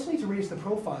 we also need to raise the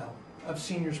profile of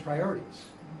seniors' priorities.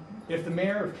 If the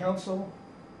mayor, if council,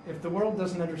 if the world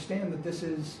doesn't understand that this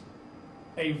is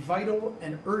a vital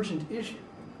and urgent issue,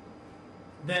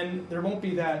 then there won't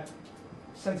be that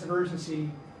sense of urgency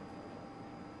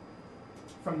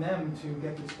from them to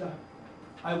get this done.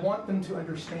 I want them to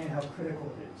understand how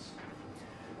critical it is.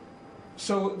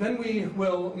 So then we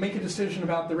will make a decision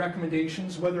about the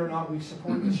recommendations, whether or not we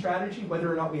support the strategy,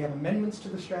 whether or not we have amendments to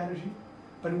the strategy,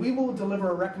 but we will deliver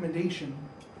a recommendation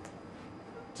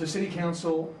to City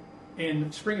Council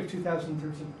in spring of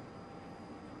 2013.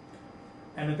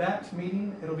 And at that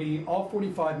meeting, it'll be all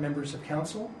 45 members of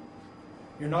council.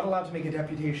 You're not allowed to make a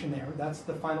deputation there. That's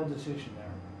the final decision there.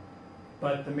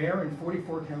 But the mayor and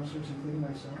 44 councillors, including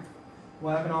myself,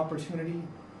 will have an opportunity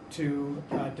to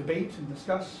debate and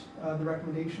discuss the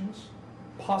recommendations,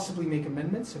 possibly make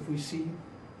amendments if we see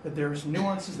that there's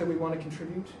nuances that we want to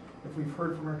contribute, if we've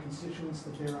heard from our constituents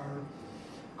that there are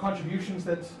contributions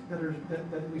that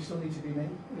we still need to be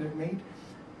made,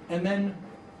 and then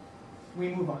we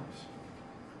move on.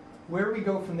 Where we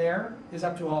go from there is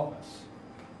up to all of us.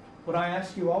 What I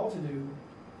ask you all to do,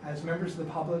 as members of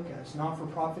the public, as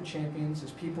not-for-profit champions,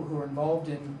 as people who are involved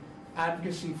in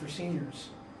advocacy for seniors,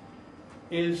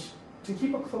 is to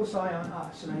keep a close eye on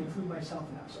us, and I include myself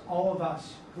in us, all of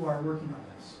us who are working on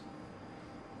this.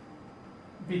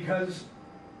 Because,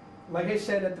 like I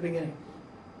said at the beginning,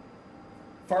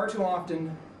 far too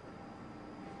often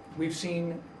we've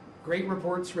seen great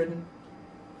reports written,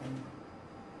 and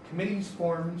committees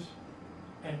formed,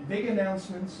 and big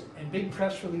announcements, and big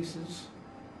press releases,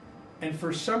 and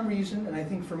for some reason, and I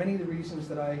think for many of the reasons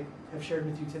that I have shared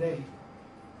with you today,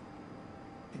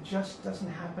 it just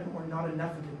doesn't happen, or not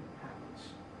enough of it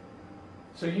happens.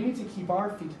 So you need to keep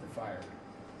our feet to the fire.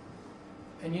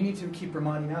 And you need to keep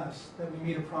reminding us that we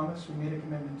made a promise, we made a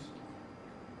commitment.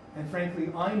 And frankly,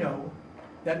 I know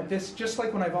that this, just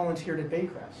like when I volunteered at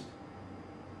Baycrest,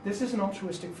 this isn't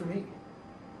altruistic for me.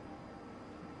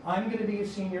 I'm going to be a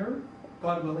senior,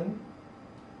 God willing,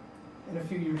 in a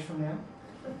few years from now.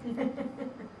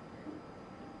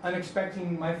 I'm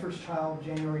expecting my first child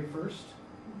January 1st.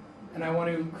 And I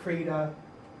want to create a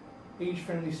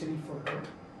age-friendly city for her.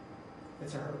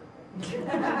 It's a her.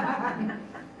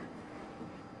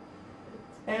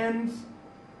 And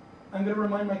I'm going to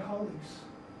remind my colleagues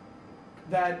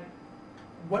that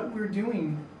what we're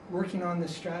doing, working on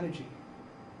this strategy,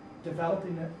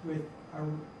 developing it with our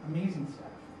amazing staff,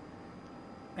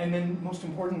 and then most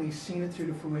importantly, seeing it through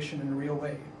to fruition in a real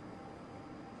way,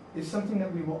 is something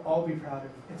that we will all be proud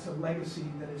of. It's a legacy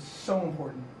that is so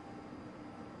important.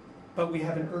 But we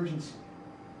have an urgency,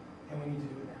 and we need to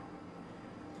do it now.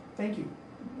 Thank you.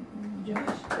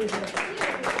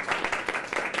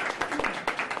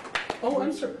 Oh,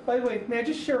 I'm sorry. By the way, may I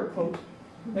just share a quote?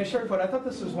 May I share a quote? I thought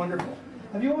this was wonderful.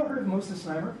 Have you all heard of Moses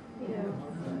Sniber? Yeah.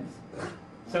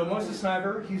 So Moses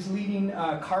Sniber, he's leading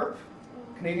CARP,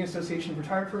 Canadian Association of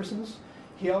Retired Persons.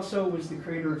 He also was the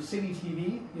creator of City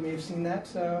TV. You may have seen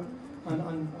that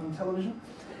on television.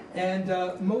 And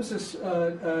Moses,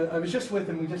 I was just with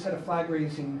him, we just had a flag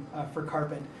raising for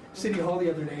CARP at City Hall the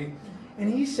other day, and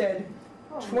he said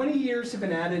 20 years have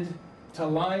been added to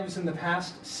lives in the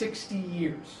past 60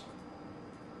 years.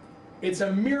 It's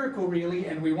a miracle, really,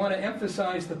 and we want to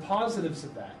emphasize the positives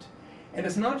of that. And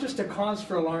it's not just a cause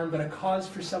for alarm, but a cause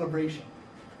for celebration.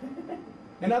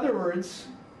 In other words,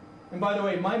 and by the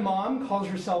way, my mom calls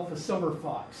herself a silver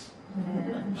fox.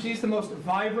 She's the most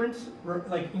vibrant,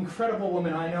 like, incredible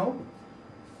woman I know.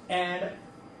 And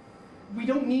we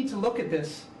don't need to look at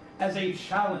this as a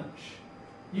challenge.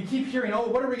 You keep hearing, oh,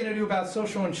 what are we going to do about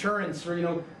social insurance? Or,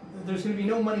 there's going to be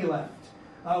no money left.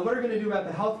 What are we going to do about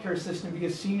the healthcare system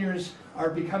because seniors are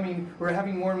we're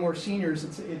having more and more seniors.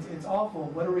 It's awful.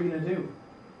 What are we going to do?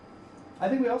 I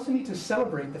think we also need to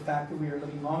celebrate the fact that we are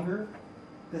living longer,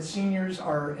 that seniors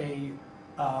are a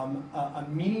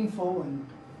meaningful and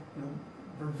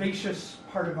vivacious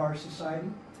part of our society,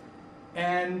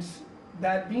 and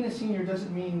that being a senior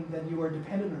doesn't mean that you are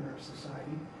dependent on our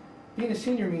society. Being a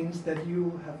senior means that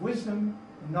you have wisdom,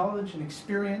 and knowledge, and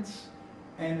experience,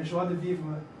 and a joie de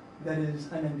vivre that is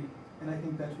unending. And I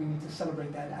think that we need to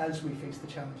celebrate that as we face the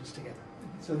challenges together.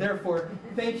 So therefore,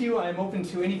 thank you. I'm open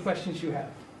to any questions you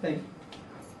have. Thank you.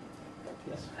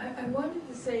 Yes. I wanted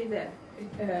to say that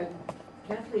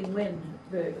Kathleen Wynne,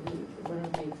 one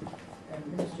of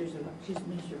the ministers of, she's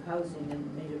Minister of Housing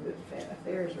and Native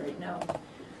Affairs right now,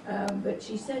 but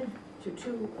she said to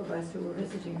two of us who were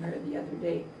visiting her the other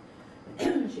day,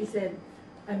 she said,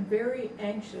 I'm very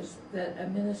anxious that a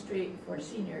ministry for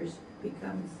seniors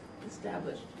becomes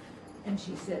established. And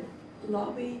she said,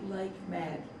 lobby like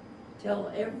mad.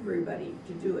 Tell everybody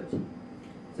to do it.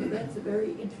 So that's a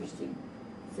very interesting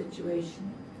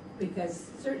situation, because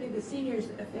certainly the seniors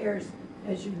affairs,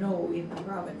 as you know, in the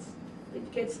province,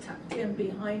 it gets tucked in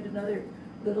behind another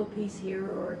little piece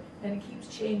here, and it keeps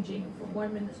changing from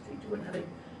one ministry to another.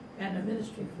 And a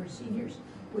ministry for seniors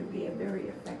would be a very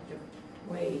effective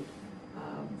way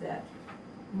that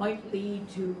might lead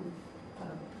to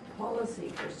policy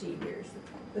for seniors.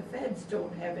 The feds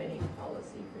don't have any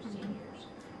policy for seniors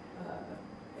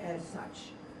as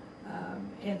such.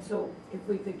 And so if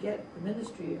we could get the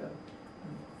ministry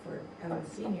for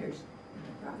seniors in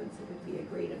the province, it would be a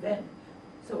great event.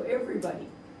 So everybody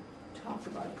talk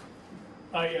about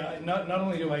it. Not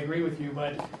only do I agree with you,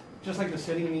 but just like the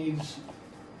city needs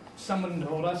someone to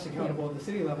hold us accountable at the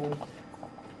city level,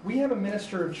 we have a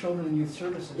Minister of Children and Youth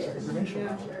Services at the provincial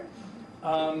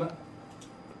level.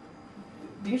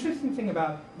 The interesting thing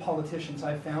about politicians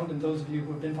I've found, and those of you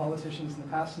who have been politicians in the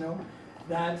past know,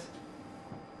 that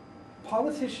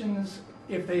politicians,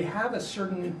 if they have a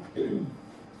certain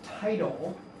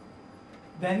title,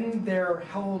 then they're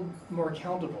held more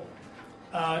accountable.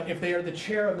 If they are the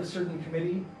chair of a certain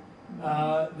committee,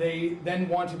 they then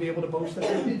want to be able to boast that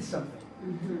they did something.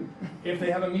 If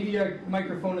they have a media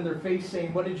microphone in their face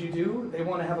saying, what did you do? They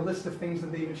want to have a list of things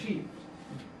that they've achieved.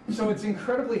 So it's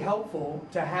incredibly helpful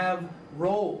to have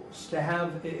roles,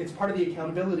 it's part of the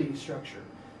accountability structure.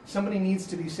 Somebody needs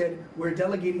to be said, we're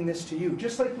delegating this to you.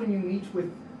 Just like when you meet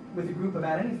with a group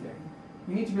about anything,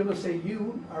 you need to be able to say,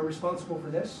 you are responsible for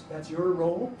this, that's your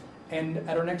role, and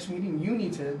at our next meeting, you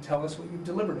need to tell us what you've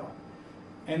delivered on.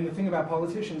 And the thing about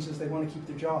politicians is they want to keep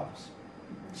their jobs.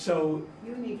 So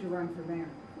You need to run for mayor.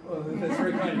 that's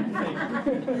very kind of you.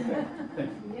 Thank you. Thank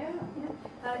you. Yeah.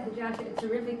 Josh, a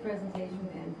terrific presentation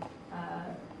and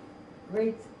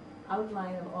great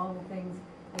outline of all the things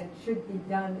that should be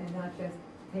done and not just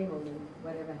tabled and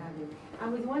whatever have you. I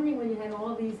was wondering, when you had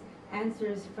all these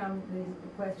answers from the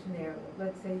questionnaire,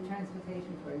 let's say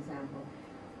transportation, for example,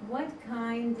 what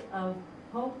kind of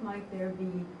hope might there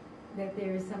be that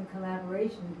there is some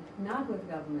collaboration, not with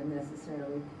government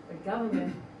necessarily, but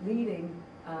government leading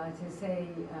to say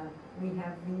we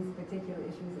have these particular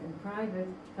issues, and private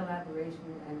collaboration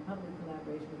and public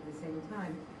collaboration at the same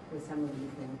time with some of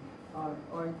these things?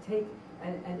 Or take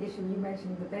an issue, you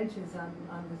mentioned the benches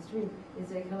on the street,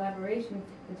 is a collaboration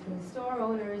between store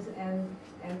owners and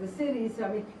the city. So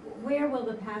I mean, where will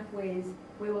the pathways,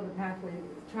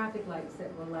 traffic lights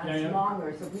that will last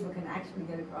longer so people can actually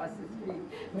get across the street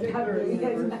without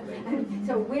being,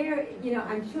 so where,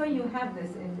 I'm sure you have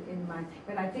this in mind,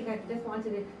 but I think I just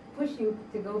wanted to push you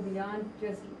to go beyond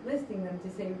just listing them, to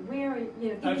say where,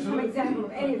 give me some example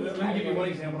of any of these. Let me give you one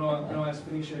example, and I'll ask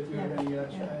Phoenicia if you have any,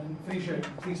 and Phoenicia,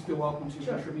 please feel welcome to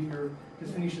contribute here,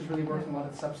 because Phoenicia's really worked on a lot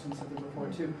of the substance of the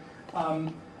report too.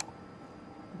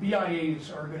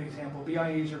 BIAs are a good example.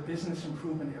 BIAs are business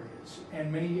improvement areas,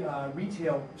 and many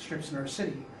retail strips in our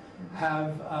city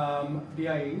have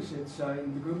BIAs. It's the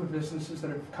group of businesses that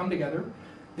have come together.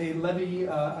 They levy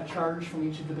a charge from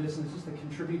each of the businesses that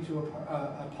contribute to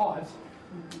a pot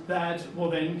that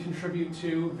will then contribute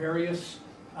to various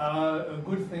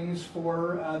good things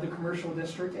for the commercial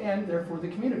district and therefore the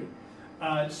community.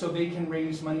 So they can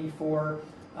raise money for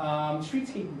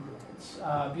streetscape improvements,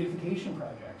 beautification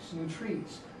projects, new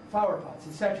trees, flower pots,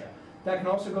 etc. That can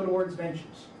also go towards benches.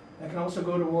 That can also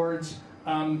go towards,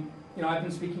 I've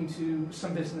been speaking to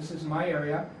some businesses in my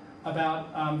area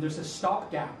about there's a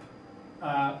stopgap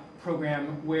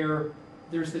program where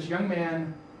there's this young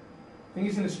man, I think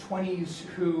he's in his 20s,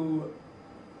 who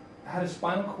had a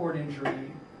spinal cord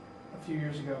injury a few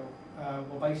years ago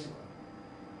while bicycling.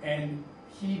 And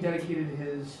he dedicated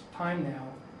his time now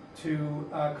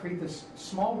to create this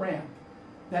small ramp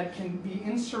that can be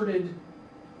inserted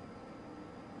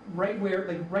right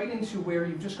into where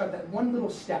you've just got that one little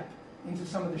step into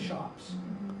some of the shops.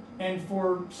 And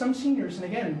for some seniors, and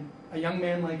again, a young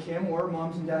man like him or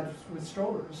moms and dads with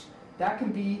strollers, that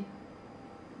can be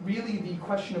really the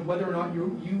question of whether or not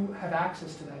you have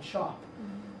access to that shop.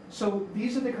 So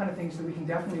these are the kind of things that we can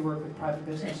definitely work with private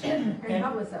business And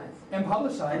publicize. and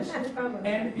publicize.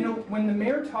 And you know, when the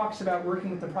mayor talks about working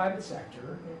with the private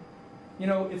sector, you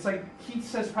know, it's like he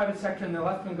says private sector and the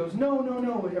left one goes, no, no,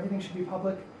 no, everything should be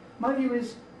public. My view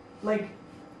is, like,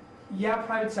 yeah,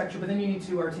 private sector, but then you need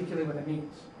to articulate what it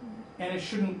means. And it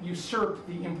shouldn't usurp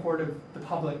the import of the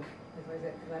public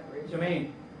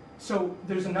domain. So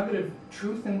there's a nugget of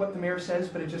truth in what the mayor says,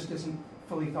 but it just isn't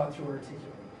fully thought through or articulated.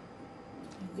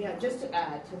 Yeah, just to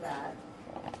add to that,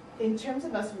 in terms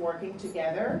of us working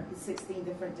together, the 16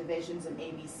 different divisions and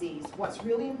ABCs, what's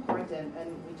really important,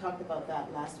 and we talked about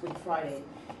that last week Friday,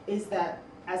 is that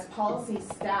as policy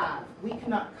staff, we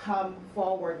cannot come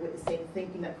forward with the same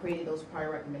thinking that created those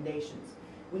prior recommendations.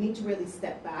 We need to really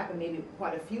step back, and maybe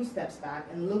quite a few steps back,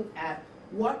 and look at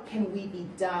what can be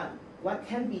done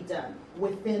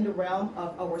within the realm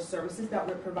of our services that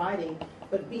we're providing,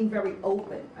 but being very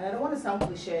open. And I don't want to sound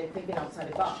cliche, thinking outside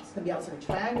the box. It can be outside the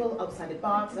triangle, outside the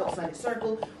box, outside the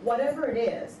circle, whatever it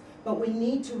is. But we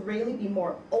need to really be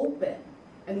more open.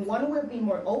 And one way of being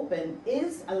more open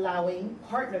is allowing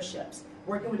partnerships,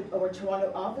 working with our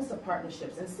Toronto Office of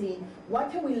Partnerships and seeing what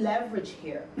can we leverage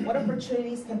here, what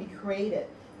opportunities can be created.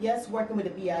 Yes, working with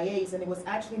the BIAs, and it was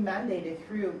actually mandated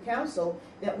through council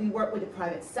that we work with the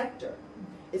private sector.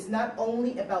 It's not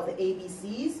only about the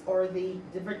ABCs or the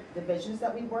different divisions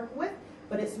that we work with,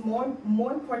 but it's more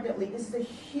importantly, this is a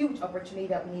huge opportunity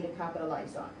that we need to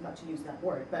capitalize on. Not to use that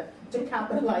word, but to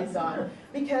capitalize on,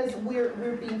 because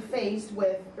we're being faced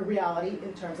with a reality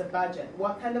in terms of budget.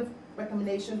 What kind of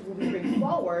recommendations will we bring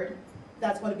forward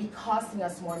that's going to be costing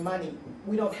us more money?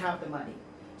 We don't have the money.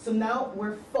 So now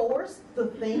we're forced to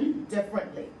think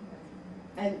differently.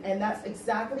 And that's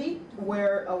exactly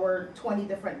where our 20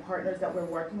 different partners that we're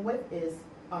working with is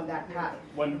on that path.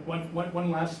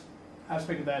 One last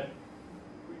aspect of that.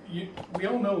 We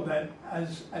all know that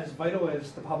as vital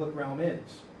as the public realm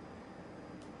is,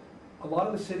 a lot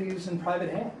of the city is in private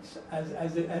hands, as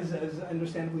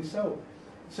understandably so.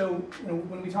 So, you know,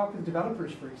 when we talk with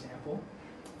developers, for example,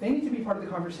 they need to be part of the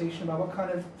conversation about what kind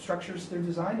of structures they're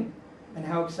designing and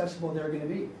how accessible they're going to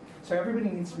be. So everybody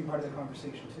needs to be part of the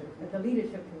conversation too. But the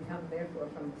leadership can come therefore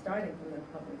starting from the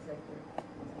public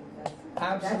sector.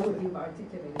 That's Absolutely. what you've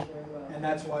articulated very well. And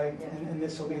that's why, Yeah. and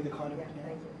this will be the conduit. Yeah,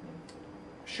 thank you.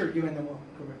 Sure, you, and then we'll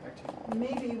go right back to you.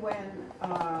 Maybe when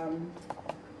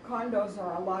condos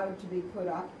are allowed to be put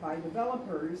up by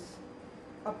developers,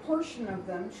 a portion of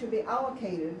them should be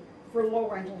allocated for low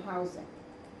rental housing.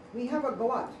 We have a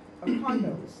glut of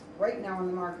condos right now in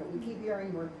the market. We keep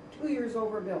hearing we're 2 years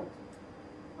overbuilt.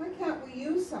 Why can't we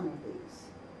use some of these?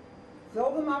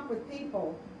 Fill them up with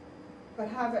people, but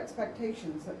have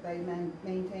expectations that they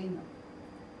maintain them.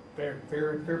 Fair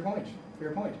point.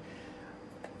 Fair point.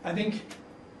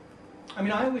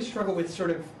 I always struggle with sort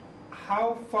of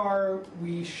how far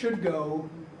we should go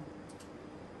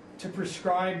to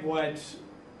prescribe what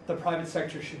the private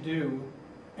sector should do,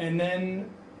 and then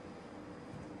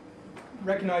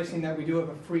recognizing that we do have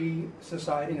a free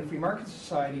society and a free market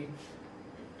society,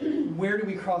 where do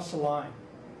we cross the line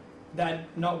that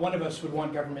not one of us would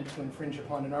want government to infringe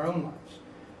upon in our own lives?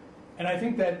 And I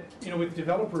think that, you know, with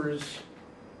developers,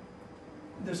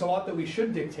 there's a lot that we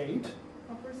should dictate.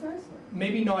 Oh, precisely.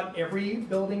 Maybe not every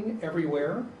building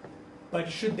everywhere, but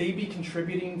should they be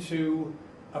contributing to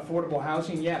affordable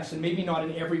housing? Yes, and maybe not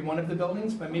in every one of the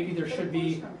buildings, but maybe there should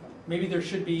be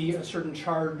a certain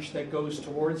charge that goes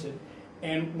towards it.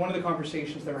 And one of the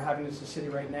conversations that we're having as a city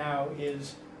right now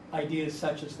is ideas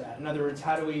such as that. In other words,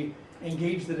 how do we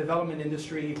engage the development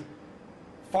industry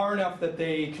far enough that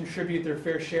they contribute their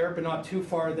fair share, but not too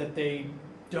far that they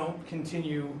don't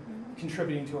continue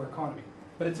contributing to our economy?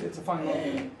 But it's a fine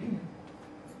line.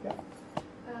 Yeah.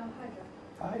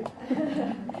 Hi,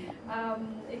 Jeff. Hi.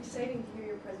 Exciting to hear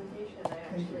your presentation. I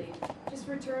actually just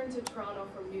returned to Toronto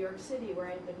from New York City, where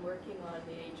I've been working on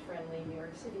the age-friendly New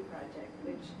York City project,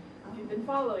 which, if you've been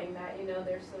following that, you know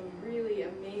there's some really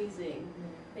amazing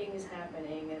things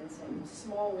happening and some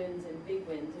small wins and big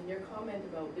wins. And your comment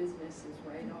about business is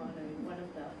right on. I mean,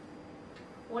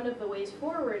 one of the ways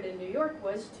forward in New York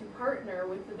was to partner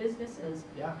with the businesses.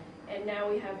 Yeah. And now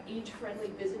we have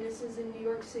age-friendly businesses in New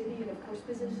York City, and of course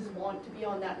businesses want to be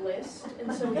on that list.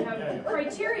 And so we have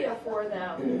criteria for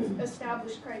them,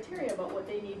 established criteria about what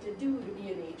they need to do to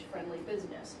be an age-friendly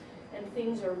business. and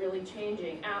things are really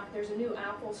changing. There's a new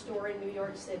Apple store in New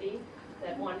York City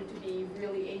that wanted to be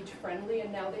really age-friendly,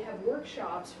 and now they have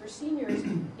workshops for seniors,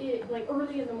 like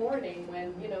early in the morning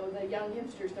when, you know, the young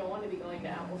hipsters don't want to be going to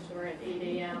Apple Store at 8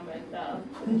 a.m.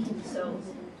 And so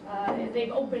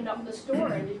they've opened up the store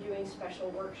and they're doing special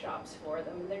workshops for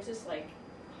them. And there's just like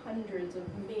hundreds of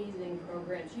amazing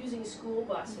programs using school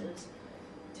buses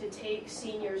to take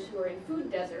seniors who are in food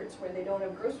deserts where they don't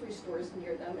have grocery stores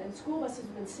near them, and school buses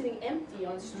have been sitting empty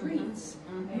on streets,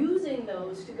 using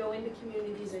those to go into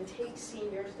communities and take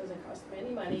seniors, doesn't cost them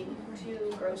any money,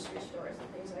 to grocery stores and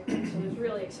things like that. So there's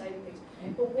really exciting things.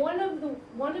 But one of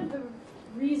the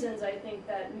reasons I think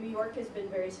that New York has been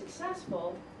very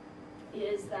successful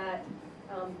is that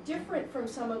different from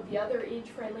some of the other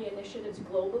age-friendly initiatives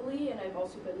globally, and I've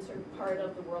also been sort of part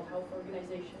of the World Health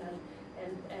Organization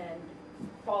and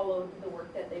followed the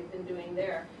work that they've been doing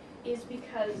there, is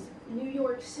because New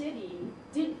York City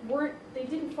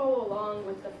didn't follow along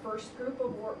with the first group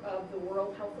of the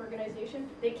World Health Organization.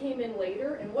 They came in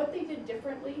later, and what they did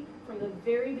differently from the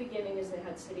very beginning is they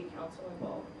had city council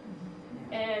involved,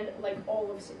 and like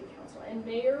all of city council. And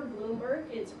Mayor Bloomberg,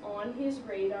 it's on his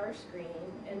radar screen,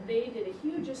 and they did a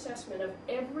huge assessment of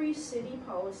every city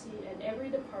policy, and every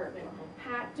department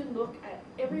had to look at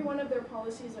every one of their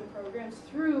policies and programs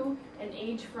through an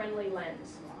age-friendly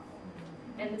lens.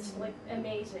 And it's like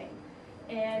amazing.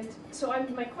 And so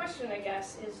my question, I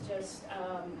guess, is just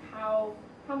how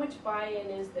much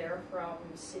buy-in is there from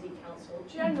city council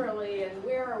generally, and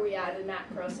where are we at in that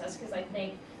process? Because I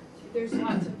think there's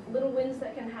lots of little wins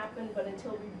that can happen, but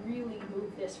until we really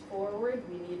move this forward,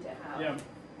 we need to have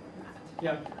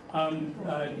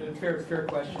fair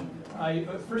question.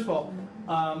 First of all,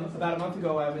 about a month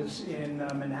ago, I was in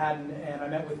Manhattan, and I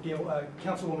met with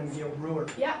Councilwoman Gail Brewer,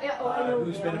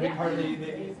 who's been a big part of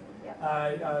the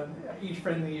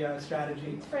age-friendly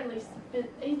strategy.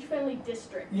 Age-friendly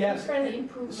district. Yes. Age-friendly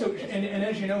improvement. So, and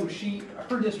as you know,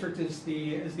 her district is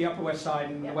the Upper West Side,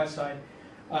 and the West Side,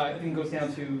 I think, goes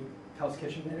down to Hell's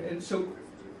Kitchen. And so,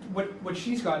 what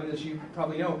she's got, as you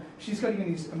probably know, she's got even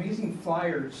these amazing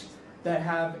flyers that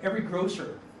have every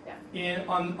grocer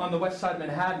on the west side of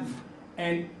Manhattan,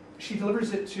 and she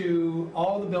delivers it to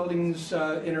all the buildings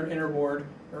in her ward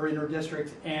or in her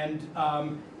district, and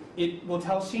it will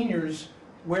tell seniors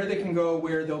where they can go,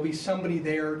 where there'll be somebody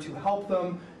there to help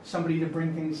them, somebody to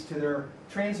bring things to their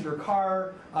transit or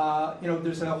car.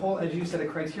 There's a whole, as you said, a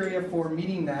criteria for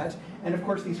meeting that, and of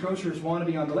course these grocers want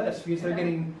to be on the list because they're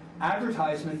getting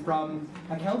advertisement from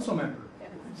a council member.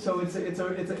 So it's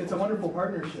a wonderful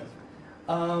partnership.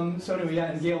 So anyway,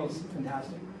 and Gail is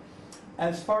fantastic.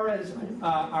 As far as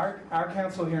our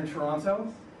council here in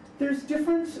Toronto, there's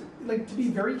different, like, to be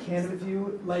very candid with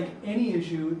you, like any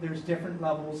issue, there's different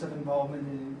levels of involvement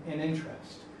and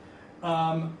interest.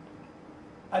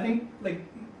 I think, like,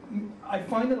 I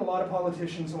find that a lot of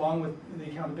politicians, along with the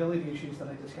accountability issues that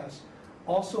I discussed,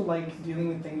 also like dealing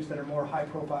with things that are more high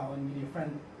profile and media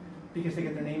friendly because they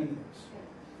get their name in the news.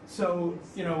 So,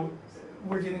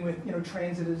 we're dealing with,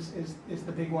 transit is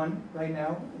the big one right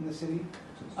now in the city.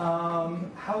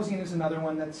 Housing is another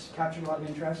one that's captured a lot of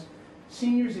interest.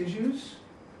 Seniors issues,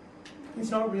 it's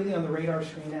not really on the radar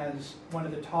screen as one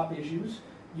of the top issues.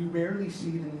 You rarely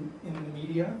see it in the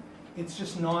media. It's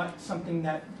just not something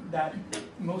that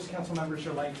most council members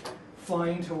are like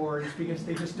flying towards because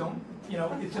they just don't,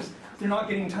 it's just, they're not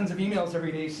getting tons of emails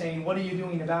every day saying, what are you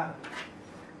doing about it?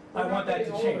 I want that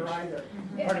to change.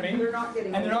 Pardon me? They're not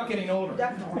getting older. And they're not getting older.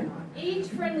 Definitely not.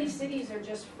 Age-friendly cities are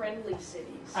just friendly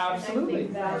cities. Absolutely.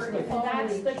 And I think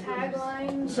that's the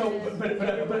tagline. So,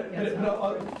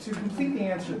 but to complete the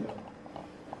answer though,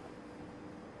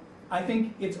 I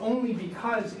think it's only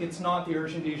because it's not the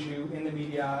urgent issue in the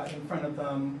media in front of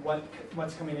them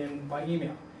what's coming in by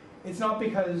email. It's not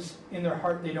because in their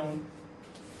heart they don't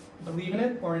believe in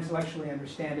it or intellectually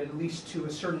understand it, at least to a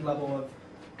certain level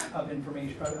of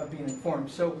information, of being informed.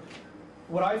 So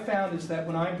what I found is that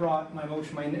when I brought my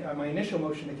motion, my initial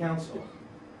motion to council,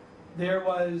 there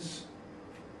was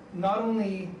not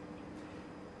only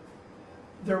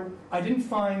I didn't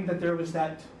find that there was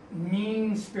that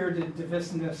mean-spirited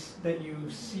divisiveness that you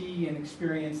see and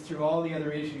experience through all the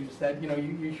other issues that you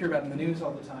hear about in the news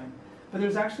all the time. But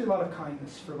there's actually a lot of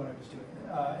kindness for what I was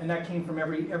doing, and that came from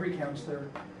every councillor.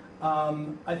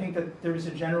 I think that there was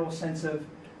a general sense of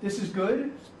this is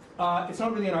good. It's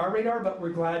not really on our radar, but we're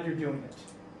glad you're doing it.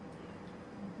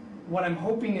 What I'm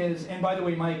hoping is, and by the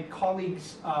way, my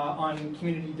colleagues on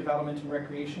Community Development and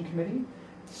Recreation Committee,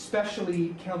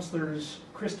 especially Councillors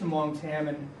Kristen Long-Tam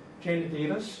and Janet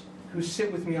Davis, who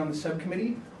sit with me on the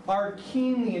subcommittee, are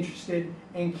keenly interested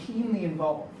and keenly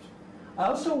involved. I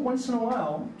also, once in a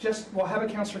while, just will have a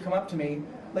councillor come up to me,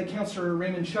 like Councillor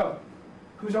Raymond Cho,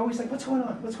 who's always like, what's going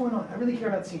on? What's going on? I really care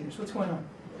about seniors. What's going on?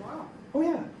 Wow. Oh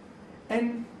yeah.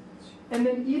 And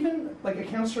then even like a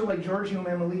councillor like Giorgio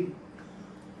Mammoliti,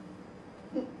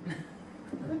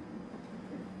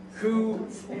 who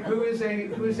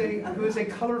is a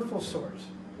colorful sort.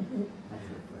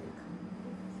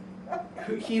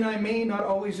 He and I may not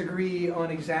always agree on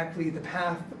exactly the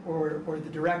path or the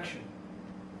direction.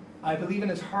 I believe in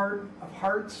his heart of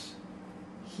hearts,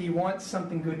 he wants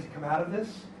something good to come out of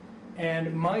this,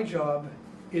 and my job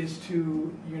is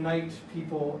to unite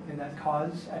people in that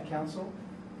cause at council.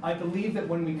 I believe that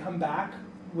when we come back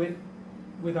with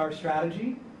our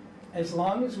strategy, as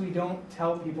long as we don't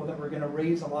tell people that we're going to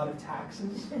raise a lot of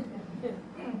taxes,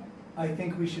 I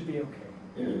think we should be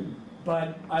okay.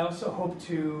 But I also hope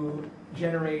to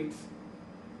generate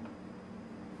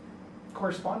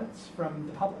correspondence from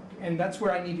the public, and that's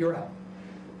where I need your help.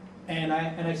 And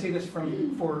I say this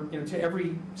to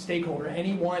every stakeholder,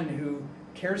 anyone who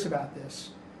cares about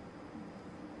this.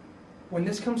 When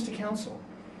this comes to council,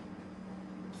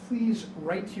 please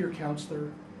write to your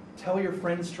councillor, tell your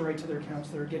friends to write to their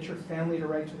councillor, get your family to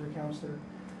write to their councillor.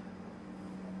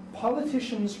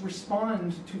 Politicians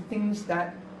respond to things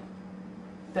that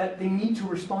they need to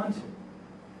respond to,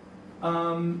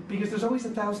 because there's always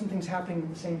 1,000 things happening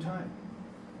at the same time.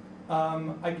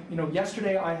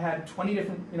 Yesterday I had 20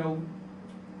 different,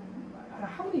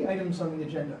 how many items on the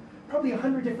agenda? Probably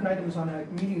 100 different items on a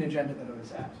meeting agenda that I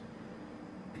was at.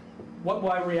 What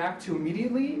will I react to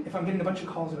immediately if I'm getting a bunch of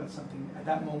calls about something at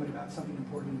that moment, about something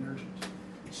important and urgent?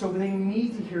 So they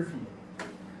need to hear from me.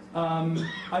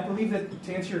 I believe that,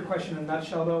 to answer your question in a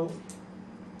nutshell though,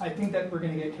 I think that we're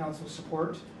going to get council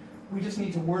support. We just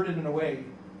need to word it in a way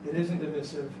that isn't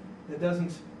divisive, that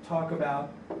doesn't talk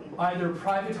about either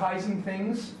privatizing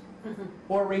things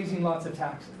or raising lots of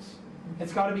taxes.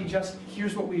 It's got to be just,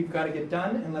 here's what we've got to get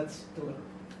done, and let's deliver.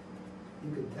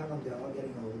 You could tell them they're all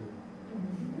getting older.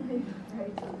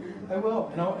 I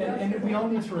will, and we all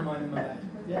need to remind them of that.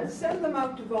 Yes. Send them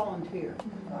out to volunteer.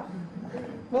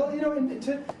 Well,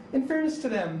 in fairness to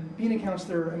them, being a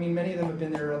councillor, I mean, many of them have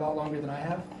been there a lot longer than I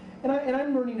have, and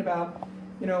I'm learning about,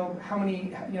 how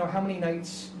many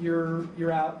nights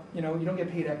you're out. You don't get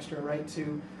paid extra, right?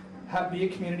 To be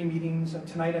at community meetings.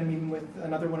 Tonight I'm meeting with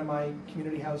another one of my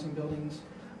community housing buildings.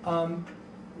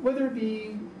 Whether it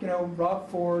be Rob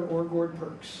Ford or Gord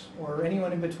Perks or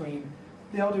anyone in between,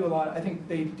 they all do a lot. I think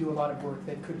they do a lot of work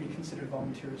that could be considered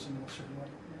volunteerism in a certain way.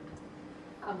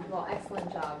 Well,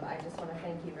 excellent job. I just want to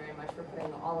thank you very much for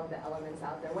putting all of the elements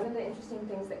out there. One of the interesting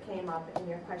things that came up in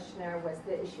your questionnaire was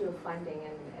the issue of funding,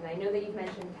 and I know that you've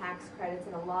mentioned tax credits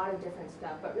and a lot of different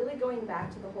stuff, but really going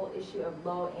back to the whole issue of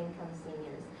low-income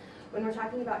seniors. When we're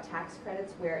talking about tax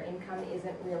credits where income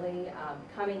isn't really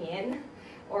coming in,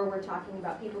 or we're talking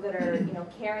about people that are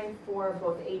caring for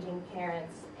both aging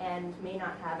parents and may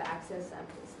not have access, I'm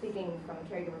speaking from a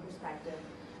caregiver perspective,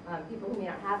 people who may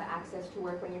not have access to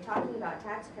work. When you're talking about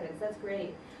tax credits, that's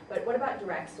great, but what about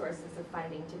direct sources of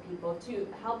funding to people to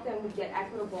help them get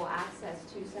equitable access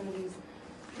to some of these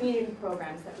community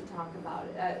programs that we talk about,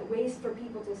 ways for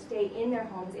people to stay in their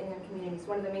homes, in their communities.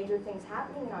 One of the major things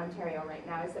happening in Ontario right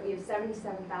now is that we have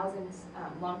 77,000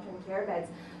 long-term care beds,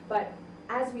 but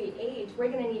as we age, we're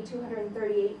going to need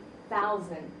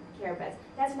 238,000 care beds.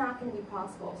 That's not going to be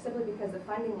possible simply because of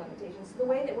funding limitations. So the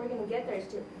way that we're going to get there is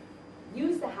to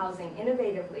use the housing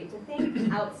innovatively, to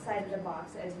think outside of the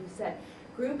box, as you said.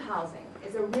 Group housing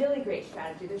is a really great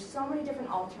strategy. There's so many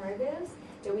different alternatives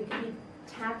that we could be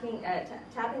tapping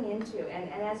into,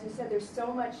 and as you said, there's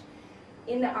so much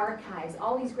in the archives,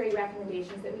 all these great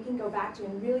recommendations that we can go back to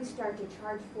and really start to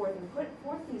charge forth and put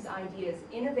forth these ideas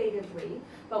innovatively,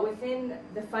 but within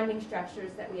the funding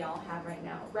structures that we all have right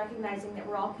now, recognizing that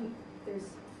we're all, there's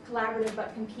collaborative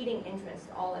but competing interests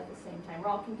all at the same time. We're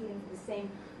all competing for the same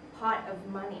pot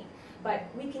of money, but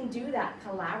we can do that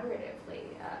collaboratively.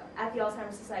 At the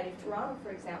Alzheimer's Society of Toronto,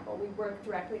 for example, we work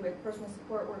directly with personal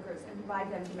support workers and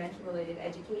provide them dementia-related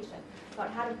education about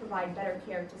how to provide better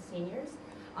care to seniors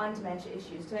on dementia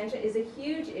issues. Dementia is a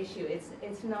huge issue.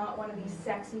 It's not one of these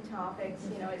sexy topics,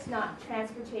 it's not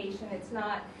transportation, it's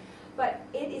not, but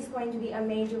it is going to be a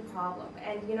major problem.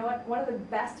 And you know what? One of the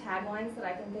best taglines that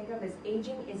I can think of is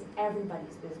aging is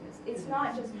everybody's business. It's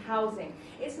not just housing,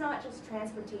 it's not just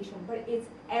transportation, but it's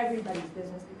everybody's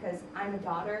business, because I'm a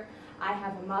daughter, I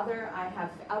have a mother, I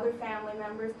have other family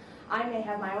members. I may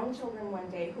have my own children one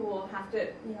day who will have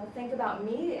to, think about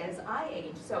me as I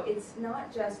age. So it's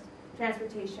not just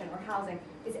transportation or housing,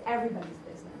 it's everybody's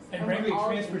business. And frankly,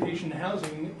 transportation and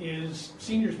housing is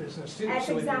seniors' business too. That's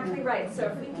exactly right. So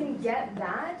if we can get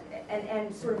that,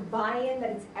 and sort of buy-in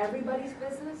that it's everybody's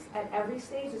business at every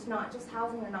stage. It's not just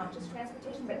housing or not just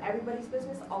transportation, but everybody's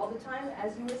business all the time,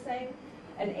 as you were saying.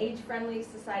 An age-friendly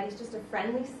society is just a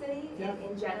friendly city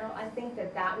in general. I think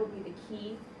that that will be the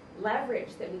key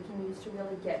leverage that we can use to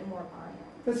really get more buy-in.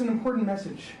 That's an important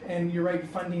message, and you're right,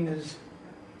 funding is,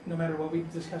 no matter what we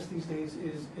discuss these days,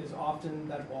 is often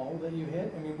that wall that you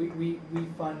hit. I mean, we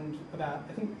fund about,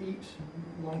 I think, 8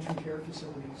 long-term care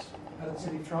facilities out of the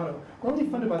city of Toronto. We're only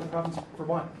funded by the province for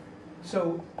 1.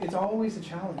 So it's always a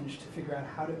challenge to figure out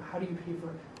how do you pay for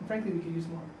it. And frankly, we could use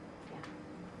more.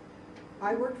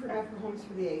 I worked for After Homes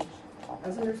for the Aged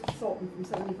as a nurse consultant from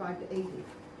 75 to 80.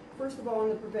 First of all, in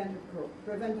the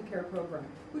preventive care program,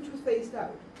 which was phased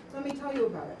out. So let me tell you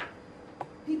about it.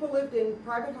 People lived in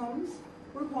private homes,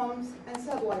 group homes, and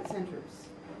satellite centers.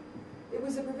 It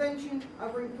was a prevention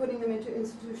of putting them into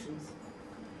institutions.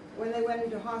 When they went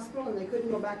into hospital and they couldn't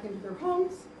go back into their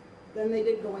homes, then they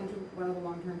did go into one of the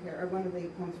long-term care, or one of the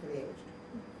homes for the aged.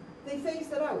 They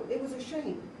phased it out. It was a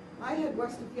shame. I had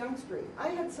west of Yonge Street. I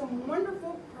had some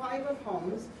wonderful private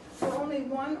homes where only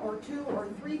 1 or 2 or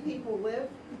 3 people lived,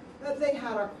 that they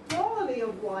had a quality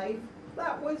of life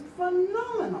that was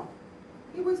phenomenal.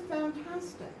 It was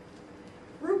fantastic.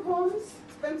 Group homes,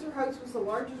 Spencer House was the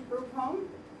largest group home.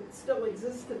 It still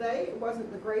exists today. It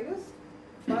wasn't the greatest,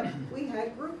 but we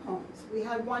had group homes. We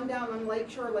had one down on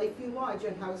Lakeshore, Lakeview Lodge.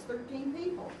 It housed 13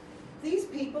 people. These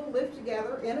people lived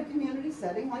together in a community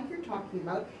setting like you're talking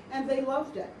about, and they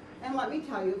loved it. And let me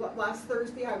tell you, last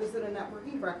Thursday I was at a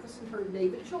networking breakfast and heard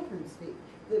David Children speak,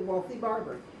 the wealthy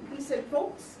barber. He said,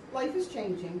 folks, life is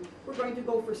changing. We're going to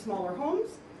go for smaller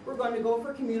homes. We're going to go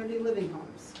for community living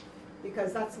homes.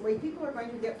 Because that's the way people are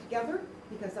going to get together,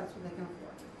 because that's what they can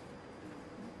afford.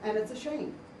 And it's a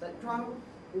shame that Toronto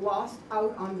lost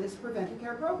out on this preventive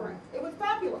care program. It was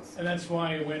fabulous. And that's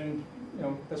why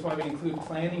that's why we include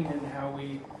planning in how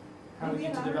we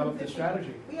need to develop the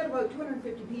strategy. We had about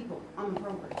 250 people on the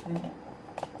program.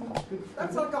 Mm-hmm. That's good.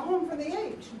 That's like a home for the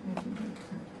aged.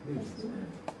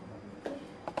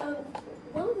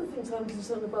 One of the things I'm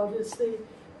concerned about is the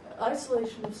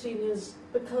isolation of seniors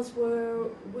because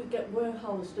we get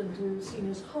warehoused into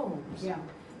seniors' homes. Yeah.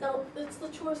 Now, it's the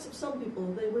choice of some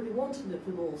people. They really want to live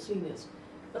with all seniors.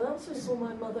 But I also saw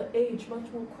my mother age much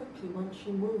more quickly once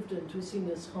she moved into a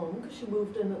seniors' home, because she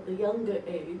moved in at the younger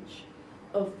age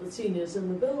of the seniors in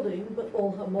the building, but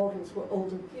all her models were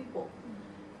older people.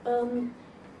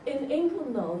 In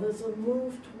England now, there's a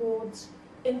move towards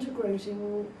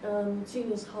integrating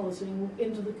seniors' housing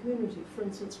into the community. For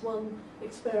instance, one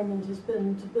experiment has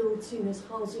been to build seniors'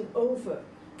 housing over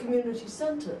community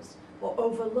centres or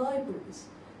over libraries,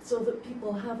 so that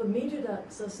people have immediate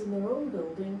access in their own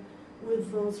building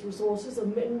with those resources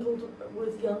and mingled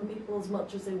with young people as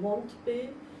much as they want to be.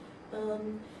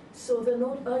 So they're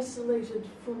not isolated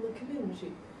from the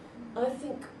community. I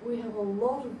think we have a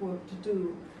lot of work to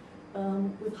do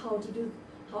with how to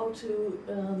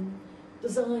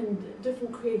design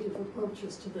different creative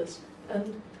approaches to this.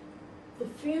 And the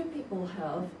fear people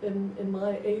have in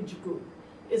my age group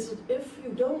is that if you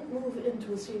don't move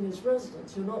into a senior's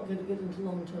residence, you're not going to get into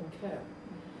long-term care.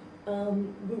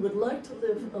 We would like to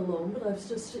live alone, but I've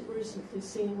just recently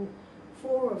seen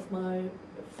 4 of my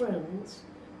friends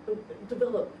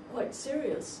develop quite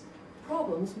serious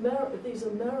problems. These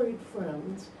are married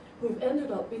friends who've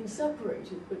ended up being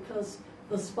separated because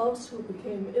the spouse who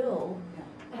became ill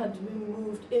had to be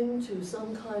moved into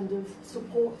some kind of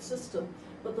support system,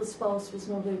 but the spouse was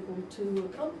not able to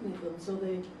accompany them, so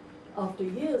they, after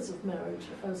years of marriage,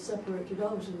 are separated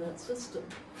out in that system.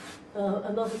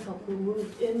 Another couple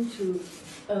moved into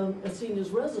a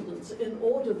senior's residence in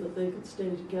order that they could stay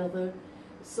together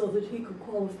so that he could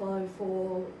qualify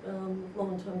for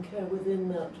long-term care within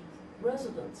that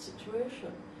residence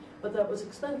situation. But that was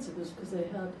expensive because they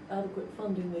had adequate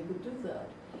funding, they could do that.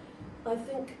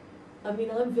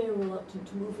 I'm very reluctant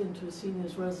to move into a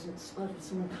senior's residence despite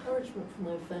some encouragement from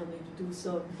my family to do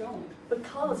so. Don't.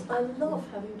 Because I love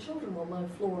having children on my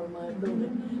floor in my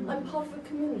building. I'm part of a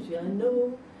community. I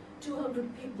know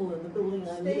 200 people in the building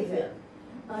I live in.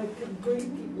 I can greet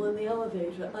people in the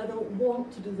elevator. I don't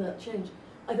want to do that change.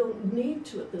 I don't need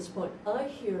to at this point. I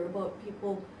hear about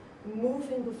people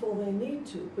moving before they need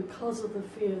to because of the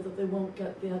fear that they won't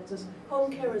get the access.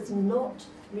 Home care is not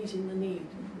meeting the need,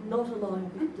 not allowing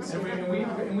people to stay.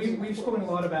 And we've spoken a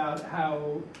lot about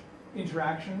how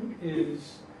interaction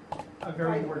is a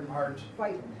very important part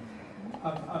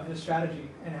of this strategy,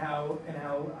 and how and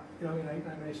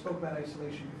I spoke about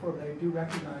isolation before, but I do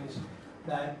recognize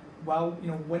that, well,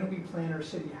 when we plan our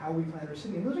city, how we plan our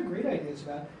city, and those are great ideas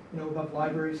about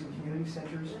libraries and community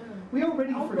centers. We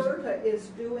already, Alberta is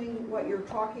doing what you're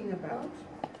talking about.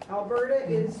 Alberta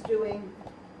is doing,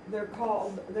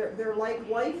 they're like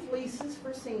life leases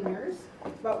for seniors,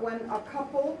 but when a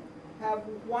couple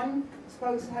one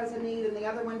spouse has a need and the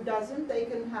other one doesn't, they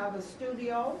can have a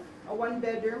studio, a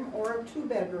 1-bedroom or a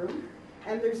 2-bedroom,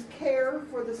 and there's care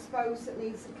for the spouse that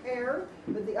needs the care,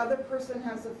 but the other person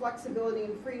has the flexibility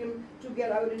and freedom to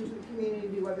get out into the community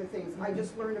and do other things. I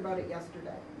just learned about it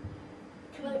yesterday.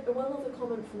 One other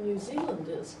comment from New Zealand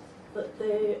is that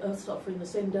they are suffering the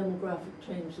same demographic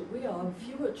change that we are,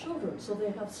 fewer children, so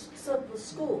they have surplus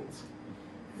schools.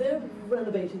 They're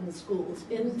renovating the schools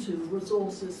into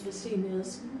resources for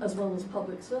seniors as well as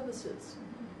public services.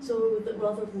 So that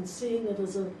rather than seeing it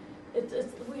as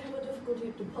we have a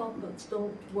difficulty. Departments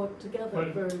don't work together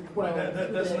very well.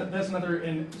 That's another.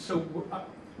 And so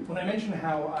when I mentioned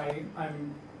how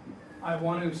I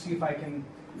want to see if I can.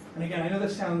 And again, I know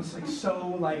this sounds so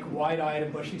wide-eyed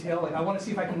and bushy-tailed. I want to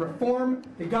see if I can reform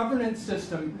the governance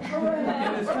system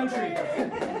in this country.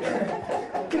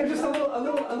 Just a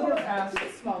little task.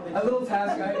 A little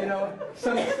task.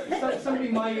 Somebody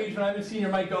my age when I'm a senior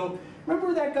might go,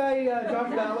 remember that guy,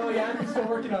 Dr. Matlow? Yeah, I'm still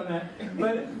working on that.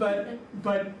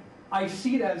 But I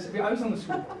see it as, I was on the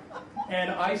school board,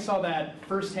 and I saw that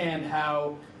firsthand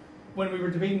how, when we were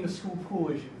debating the school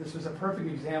pool issue, this was a perfect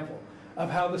example of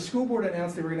how the school board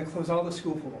announced they were going to close all the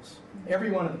school pools,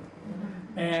 every one of them.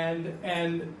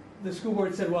 And the school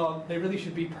board said, well, they really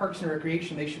should be parks and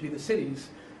recreation, they should be the cities,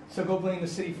 so go blame the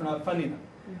city for not funding them.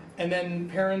 And then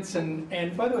parents and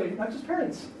by the way, not just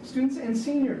parents, students and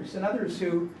seniors and others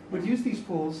who would use these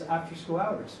pools after school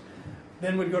hours,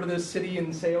 then would go to the city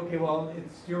and say, okay, well,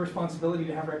 it's your responsibility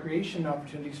to have recreation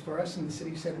opportunities for us. And the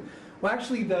city said, well,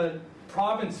 actually the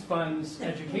province funds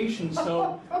education,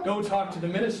 so go talk to the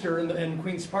minister in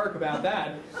Queen's Park about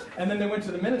that. And then they went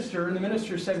to the minister, and the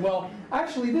minister said, well,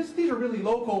 actually, these are really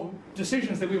local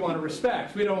decisions that we want to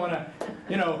respect. We don't want to,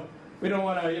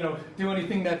 do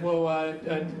anything that will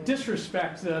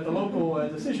disrespect the local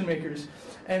decision makers.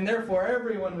 And therefore,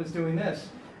 everyone was doing this.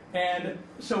 And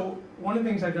so one of the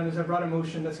things I've done is I've brought a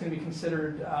motion that's going to be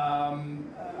considered,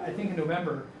 I think in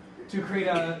November, to create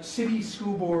a city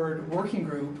school board working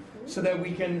group so that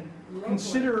we can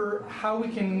consider how we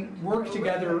can work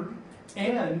together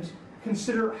and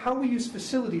consider how we use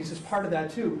facilities as part of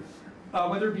that too.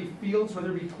 Whether it be fields,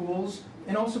 whether it be pools,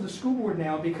 and also the school board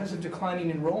now, because of declining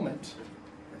enrollment,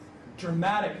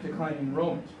 dramatic decline in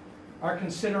enrollment, are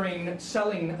considering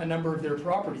selling a number of their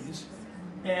properties.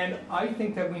 And I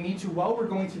think that we need to, while we're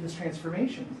going through this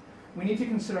transformation, we need to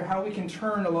consider how we can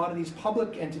turn a lot of these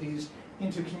public entities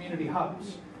into community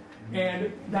hubs.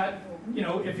 And that,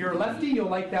 if you're a lefty, you'll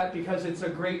like that because it's a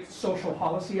great social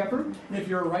policy effort. And if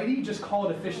you're a righty, just call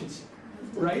it efficiency,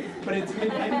 right? But I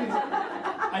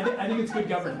think it's good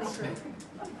governance.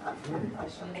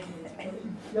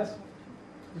 Yes?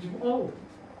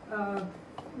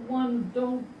 One,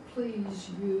 don't please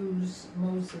use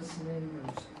Moses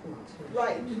Neighbor's quotation.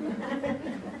 Right.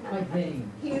 By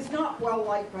name. He is not well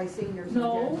liked by seniors.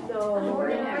 No,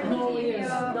 No, he is.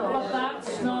 But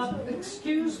that's not,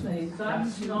 excuse me,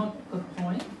 that's not the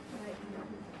point.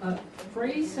 A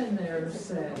phrase in there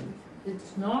said,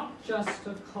 it's not just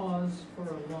a cause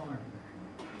for alarm.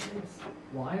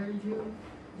 Why are you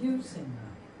using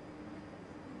that?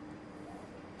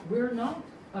 We're not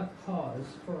a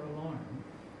cause for alarm.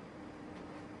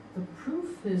 The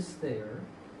proof is there.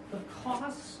 The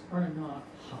costs are not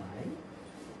high.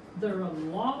 There are a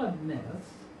lot of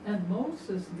myths, and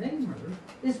Moses Neighbor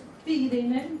is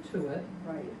feeding into it,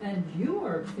 Right. and you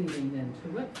are feeding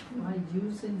into it by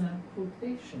using that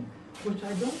quotation, which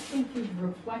I don't think you've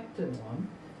reflected on.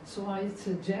 So I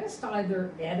suggest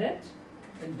either edit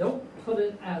and don't put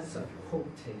it as a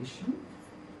quotation.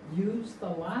 Use the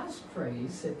last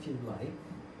phrase if you like,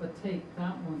 but take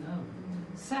that one out.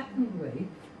 Secondly,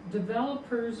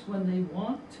 developers, when they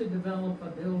want to develop a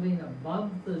building above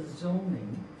the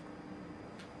zoning,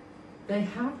 they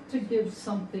have to give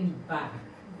something back.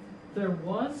 There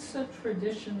was a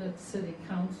tradition at City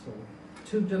Council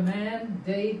to demand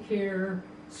daycare,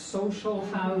 social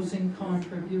housing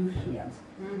contributions.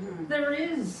 There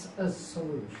is a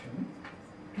solution.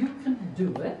 You can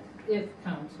do it if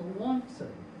council wants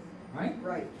it, right?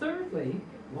 Right. Thirdly,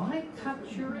 why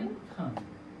cut your income?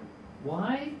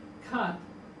 Why cut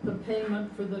the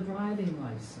payment for the driving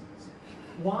license?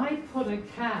 Why put a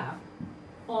cap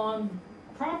on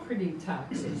property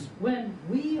taxes when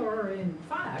we are in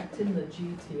fact in the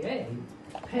GTA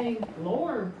paying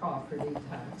lower property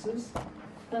taxes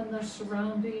than the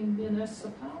surrounding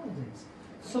municipalities.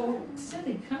 So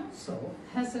City Council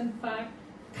has in fact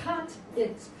cut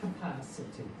its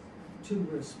capacity to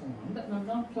respond, and I'm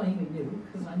not blaming you,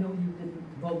 because I know you didn't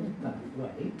vote that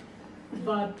way,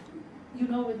 but you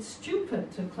know, it's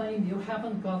stupid to claim you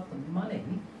haven't got the money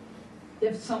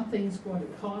if something's going to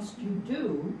cost you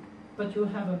do, but you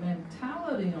have a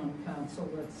mentality on council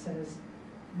that says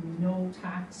no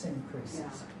tax increases.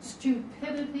 Yeah.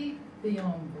 Stupidity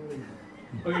beyond belief.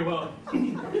 Okay, well,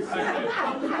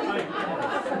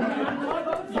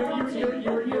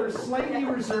 you're slightly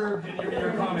reserved in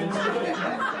your comments.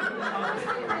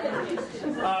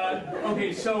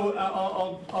 Okay, so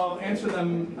I'll answer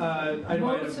them item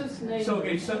by item.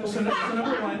 So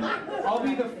number one, I'll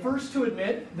be the first to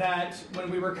admit that when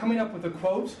we were coming up with the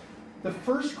quote, the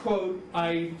first quote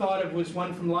I thought of was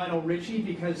one from Lionel Richie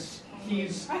because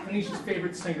he's Anisha's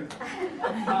favorite singer.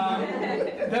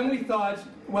 Then we thought,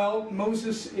 well,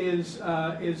 Moses is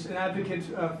an advocate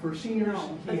for seniors.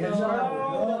 He has hold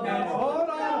on.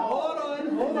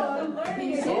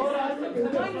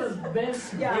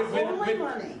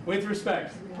 With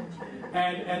respect,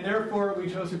 and therefore we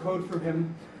chose a quote from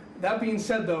him. That being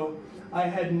said, though, I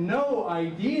had no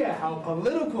idea how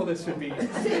political this would be.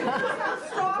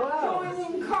 Stop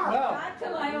joining cars. Not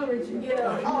till I origin.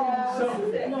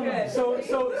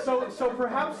 So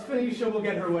perhaps Phoenicia will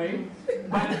get her way,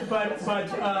 but I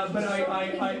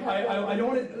don't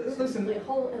want to listen. The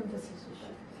whole emphasis is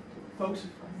Folks.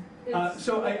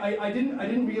 So I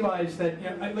didn't realize that,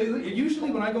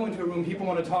 usually when I go into a room, people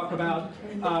want to talk about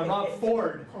Rob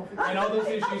Ford and all those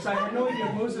issues. I had no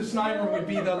idea Moses Snyder would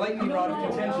be the lightning rod of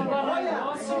contention. But I'm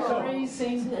also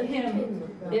raising him.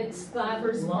 It's that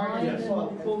line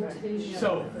of quotation.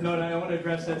 So, no, I want to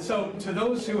address that. So, to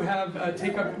those who have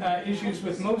take up issues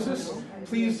with Moses,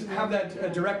 please have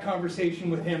that direct conversation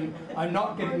with him. I'm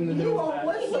not getting in the middle of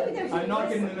that. I'm not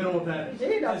getting in the middle of that.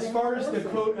 As far as the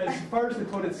quote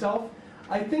itself,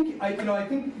 I think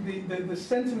the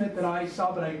sentiment that I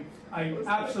saw, but I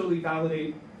absolutely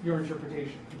validate your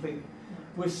interpretation completely,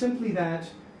 was simply that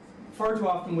far too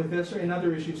often with this or in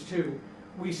other issues too,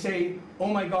 we say, oh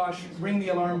my gosh, ring the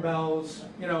alarm bells,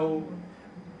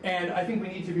 and I think we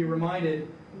need to be reminded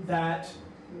that,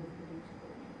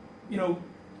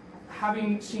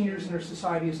 having seniors in our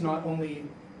society is not only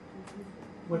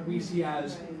what we see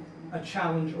as a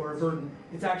challenge or a burden.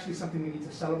 It's actually something we need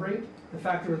to celebrate. The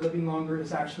fact that we're living longer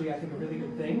is actually, I think, a really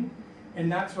good thing. And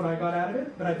that's what I got out of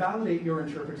it. But I validate your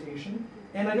interpretation.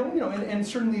 And I don't, and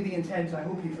certainly the intent I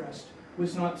hope you addressed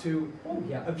was not to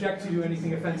object to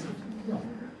anything offensive.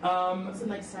 So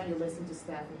next time you listen to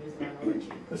staff and use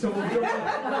analogy.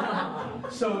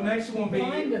 So next won't be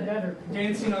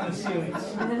dancing on the ceilings.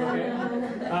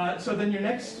 Okay. So then your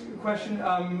next question.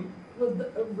 Well,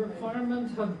 the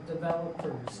requirement of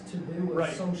developers to do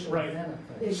a social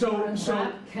benefit. So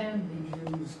that can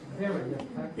be used very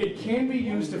effectively. It can be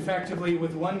used effectively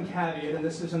with one caveat, and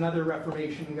this is another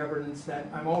reformation in governance that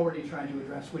I'm already trying to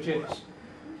address, which is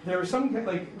there are some,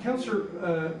 like Councillor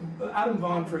Adam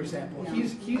Vaughan, for example,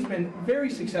 he's been very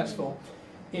successful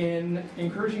in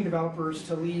encouraging developers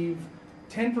to leave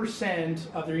 10%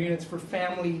 of their units for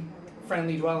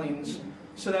family-friendly dwellings,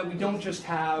 so that we don't just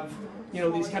have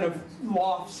these kind of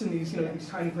lofts in these these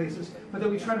tiny places, but that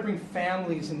we try to bring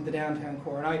families into the downtown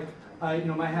core. And I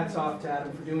my hat's off to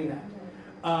Adam for doing that.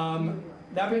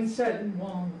 That being said,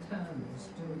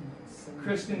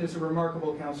 Kristen is a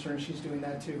remarkable councillor, and she's doing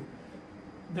that too.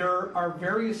 There are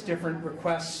various different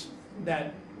requests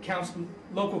that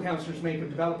local councillors make of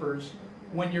developers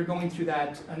when you're going through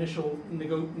that initial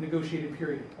negotiated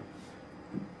period.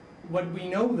 What we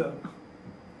know, though,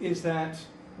 is that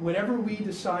whatever we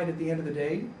decide at the end of the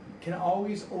day can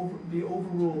always be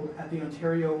overruled at the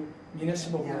Ontario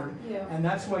Municipal Board. Yeah. And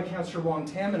that's why Councillor Wong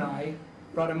Tam and I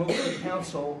brought a motion to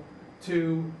council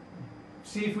to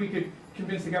see if we could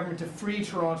convince the government to free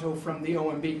Toronto from the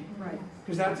OMB. Right.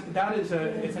 Because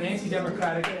it's an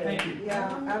anti-democratic, thank you.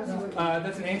 Yeah, absolutely.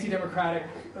 That's an anti-democratic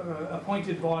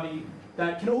appointed body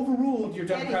that can overrule your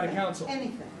democratic council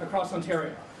across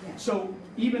Ontario. Yeah. So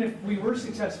even if we were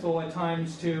successful at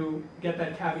times to get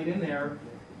that caveat in there,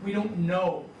 we don't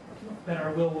know that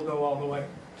our will go all the way.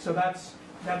 So that's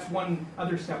one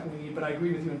other step we need, but I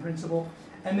agree with you in principle.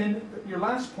 And then your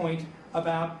last point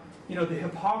about the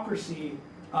hypocrisy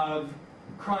of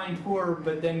crying poor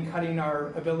but then cutting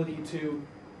our ability to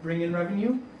bring in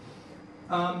revenue.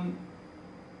 One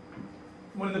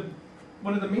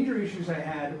of the major issues I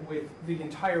had with the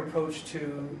entire approach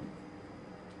to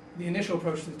the initial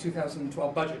approach to the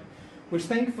 2012 budget, which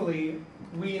thankfully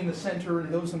we in the center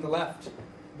and those on the left,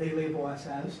 they label us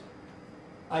as,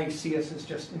 I see us as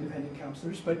just independent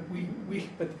councillors, but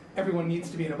but everyone needs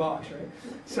to be in a box, right?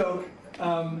 So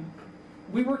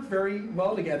we worked very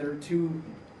well together to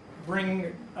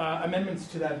bring amendments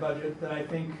to that budget that I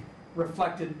think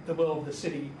reflected the will of the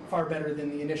city far better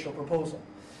than the initial proposal.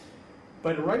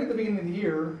 But right at the beginning of the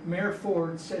year, Mayor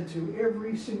Ford said to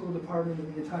every single department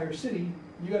in the entire city,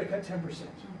 you got to cut 10%.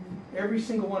 Every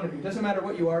single one of you, doesn't matter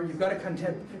what you are, you've got to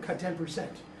cut 10%.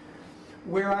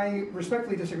 Where I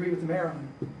respectfully disagree with the mayor on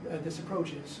this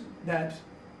approach is that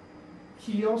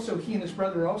he and his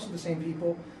brother are also the same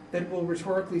people that will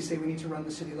rhetorically say we need to run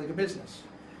the city like a business.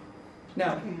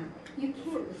 Now, You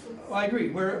can't. I agree,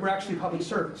 we're actually public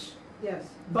service. Yes.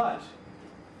 But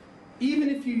even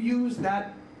if you use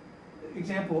that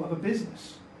example of a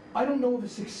business, I don't know of a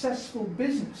successful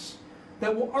business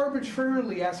that will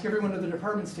arbitrarily ask every one of the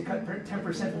departments to cut 10%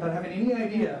 without having any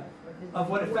idea of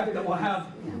what effect that will have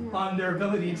on their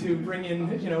ability to bring in,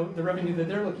 the revenue that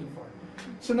they're looking for.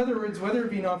 So in other words, whether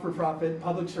it be not-for-profit,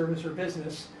 public service, or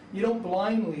business, you don't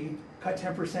blindly cut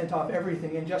 10% off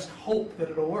everything and just hope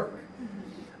that it'll work.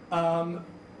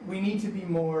 We need to be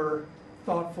more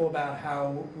thoughtful about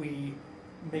how we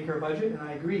make our budget, and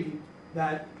I agree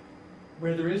that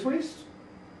where there is waste,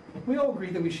 we all agree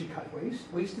that we should cut waste.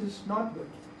 Waste is not good.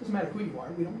 It doesn't matter who you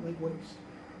are, we don't like waste.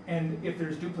 And if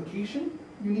there's duplication,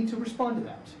 you need to respond to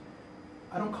that.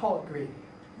 I don't call it gravy.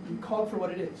 You call it for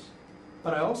what it is.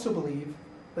 But I also believe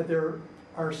that there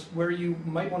are where you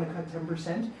might want to cut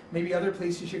 10%, maybe other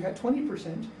places you cut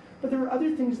 20%, but there are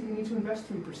other things that you need to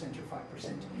invest 3% or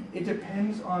 5%. It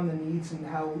depends on the needs and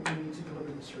how you need to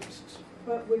deliver the services.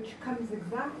 But which comes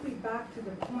exactly back to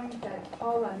the point that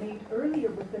Paula made earlier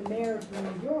with the mayor of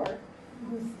New York,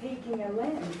 who's taking a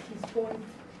land, he's going,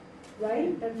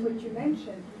 right? That's what you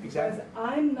mentioned. Exactly. Because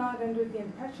I'm not under the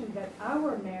impression that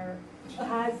our mayor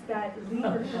has that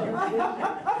leadership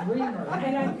vision.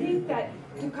 And I think that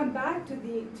to come back to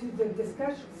the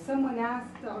discussion, someone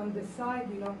asked on the side,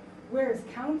 where is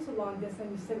council on this? And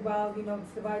you said, well,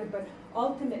 it's divided, but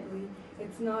ultimately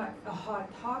it's not a hot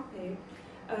topic.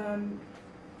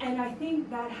 And I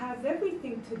think that has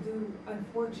everything to do,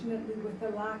 unfortunately, with the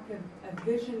lack of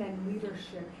vision and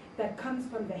leadership that comes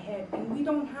from the head, and we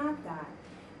don't have that.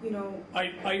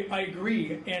 I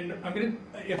agree, and I'm going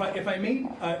to, if I may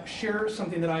share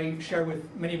something that I share with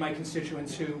many of my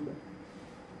constituents who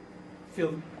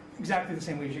feel exactly the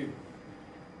same way as you.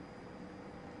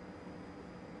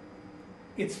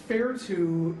 It's fair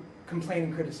to complain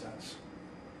and criticize,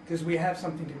 because we have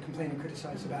something to complain and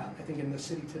criticize about, I think, in the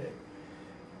city today.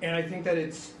 And I think that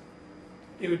it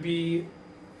would be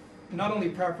not only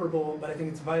preferable, but I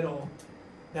think it's vital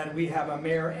that we have a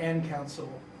mayor and council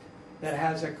that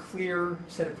has a clear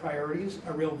set of priorities,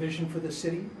 a real vision for the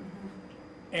city,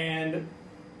 and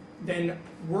then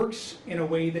works in a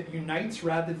way that unites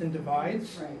rather than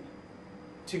divides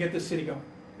to get the city going.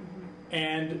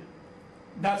 And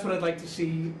that's what I'd like to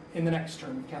see in the next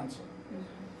term of council.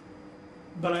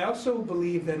 But I also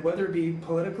believe that whether it be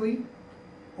politically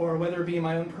or whether it be in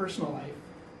my own personal life,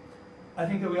 I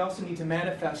think that we also need to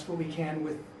manifest what we can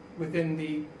within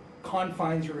the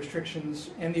confines or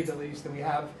restrictions and the abilities that we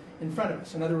have in front of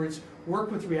us. In other words,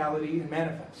 work with reality and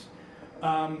manifest.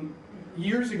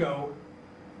 Years ago,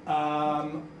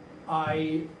 I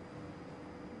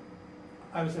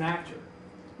was an actor.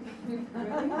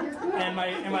 And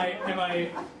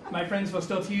my friends will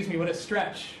still tease me, what a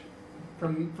stretch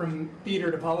from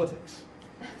theater to politics.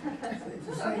 It's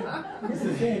the same. It's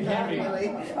the same. Really?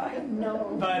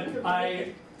 No. But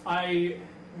I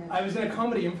was in a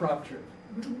comedy improv troupe,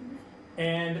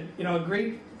 and a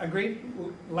great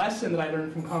lesson that I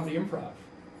learned from comedy improv.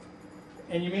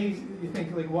 And you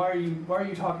think, like, why are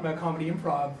you talking about comedy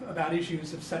improv about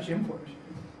issues of such import?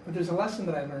 But there's a lesson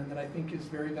that I learned that I think is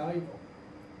very valuable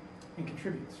and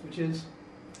contributes, which is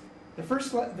the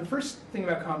first thing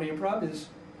about comedy improv is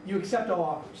you accept all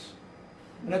offers.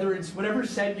 In other words, whatever's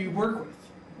said, you work with.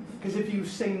 Because if you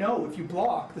say no, if you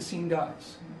block, the scene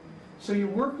dies. So you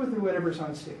work with whatever's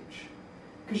on stage.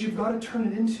 Because you've got to turn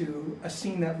it into a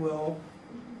scene that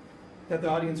the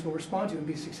audience will respond to and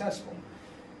be successful.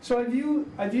 So I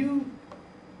view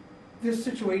this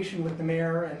situation with the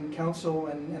mayor and council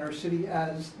and our city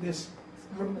as this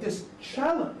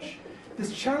challenge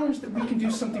that we can do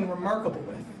something remarkable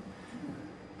with.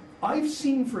 I've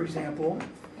seen, for example,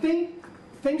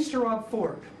 thanks to Rob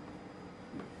Ford,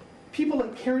 people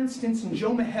like Karen Stintz and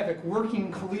Joe Mahevic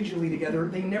working collegially together,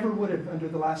 they never would have under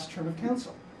the last term of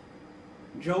council.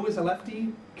 Joe was a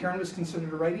lefty, Karen was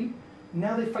considered a righty.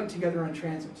 Now they fight together on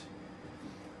transit.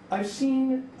 I've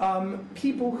seen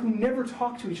people who never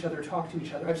talk to each other.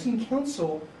 I've seen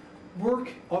council work,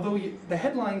 although the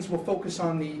headlines will focus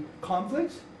on the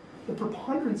conflict, the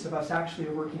preponderance of us actually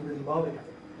are working really well together.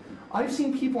 I've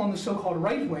seen people on the so-called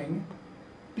right wing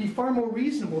be far more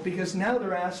reasonable because now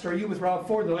they're asked, "Are you with Rob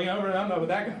Ford?" They're like, "Oh, I'm not with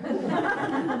that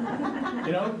guy."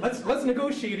 You know, let's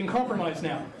negotiate and compromise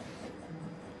now.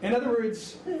 In other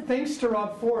words, thanks to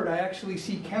Rob Ford, I actually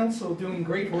see council doing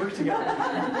great work together.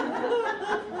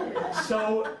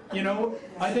 So, you know,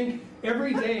 I think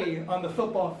every day on the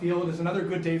football field is another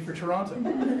good day for Toronto.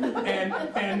 And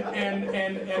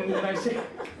I say,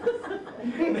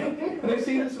 and I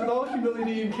say this with all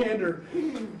humility and candor,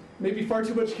 maybe far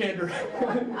too much candor,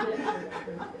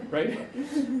 right?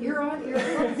 You're on.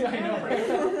 I know, right?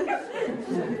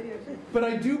 But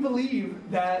I do believe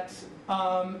that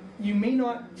you may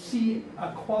not see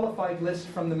a qualified list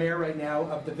from the mayor right now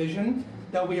of the vision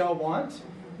that we all want.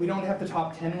 We don't have the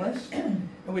top 10 list, and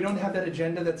we don't have that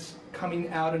agenda that's coming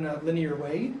out in a linear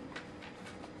way.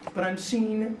 But I'm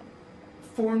seeing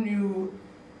 4 new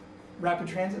rapid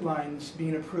transit lines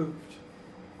being approved.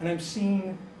 And I'm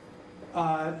seeing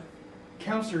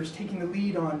councillors taking the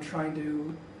lead on trying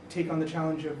to take on the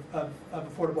challenge of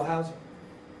affordable housing.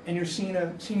 And you're seeing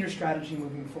a senior strategy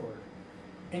moving forward.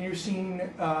 And you're seeing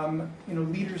you know,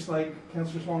 leaders like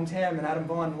Councillors Wong Tam and Adam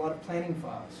Vaughan, a lot of planning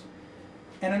files.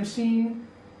 And I'm seeing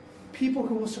people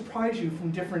who will surprise you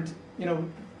from different, you know,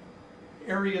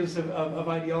 areas of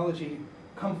ideology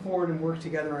come forward and work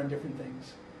together on different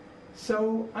things.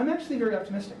 So I'm actually very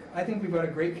optimistic. I think we've got a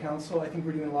great council. I think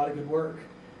we're doing a lot of good work.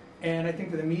 And I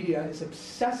think that the media is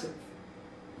obsessive,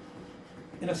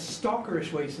 in a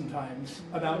stalkerish way sometimes,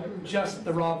 about just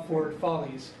the Rob Ford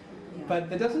follies. But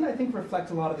that doesn't, I think,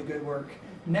 reflect a lot of the good work.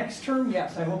 Next term,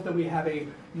 yes, I hope that we have a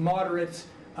moderate,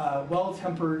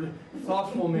 well-tempered,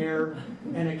 thoughtful mayor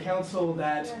and a council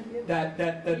that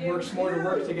works more to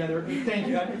work together. Thank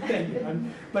you, thank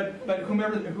you. But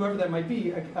whoever that might be,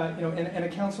 you know, and a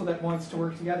council that wants to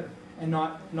work together and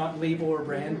not label or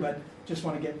brand, but just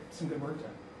want to get some good work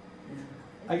done.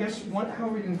 I guess how are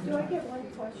we doing? Do I get one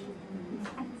question?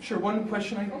 Sure, one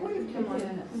question.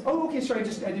 Oh, okay. Sorry, I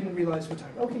didn't realize what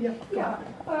time. Okay, yeah. Yeah.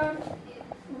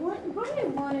 What I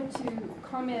wanted to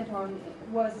comment on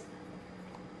was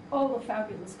all the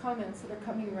fabulous comments that are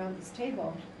coming around this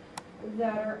table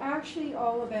that are actually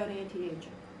all about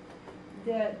anti-aging.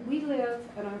 That we live,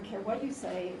 and I don't care what you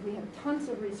say, we have tons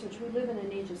of research, we live in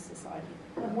an ageist society.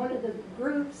 And one of the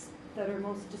groups that are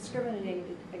most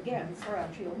discriminated against are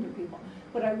actually older people.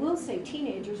 But I will say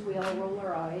teenagers, we all roll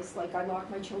our eyes, like I lock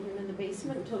my children in the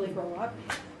basement until they grow up.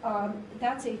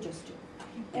 That's ageist too.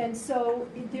 And so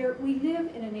we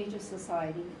live in an ageist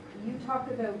society. You talk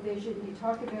about vision, you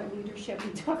talk about leadership,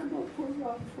 you talk about poor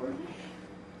Rob Ford.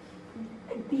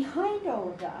 Behind all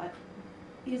of that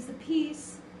is the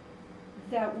piece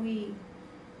that we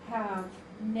have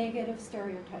negative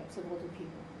stereotypes of older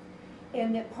people.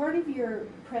 And that part of your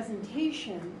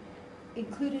presentation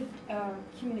included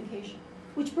communication,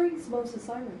 which brings Moses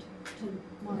Simon to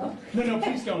mind. No,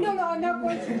 please don't. No, I'm not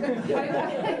going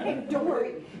to. Don't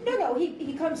worry. No,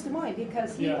 he comes to mind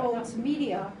because he owns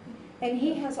media and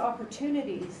he has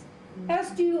opportunities,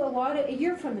 as do a lot of,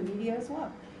 you're from the media as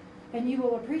well, and you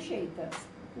will appreciate this.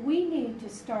 We need to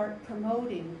start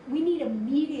promoting, we need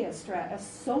a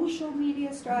social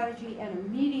media strategy and a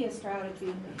media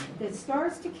strategy that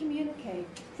starts to communicate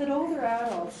that older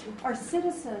adults are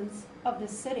citizens of the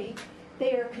city.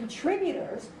 They are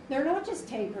contributors. They're not just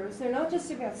takers. They're not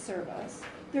just about service.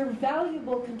 They're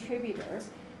valuable contributors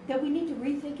that we need to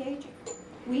rethink aging.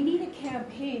 We need a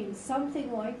campaign,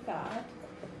 something like that,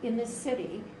 in this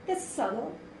city that's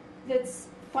subtle, that's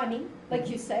funny, like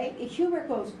you say. Humor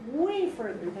goes way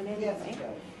further than anything.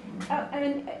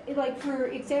 And like, for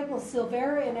example,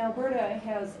 Silvera in Alberta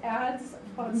has ads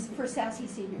for sassy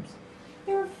seniors.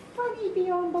 They're funny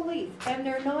beyond belief, and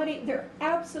they're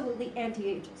absolutely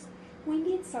anti-ageist. We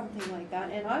need something like that,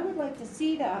 and I would like to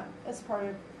see that as part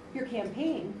of your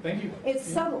campaign. Thank you. It's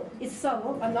subtle. It's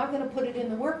subtle. I'm not going to put it in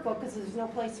the workbook because there's no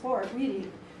place for it,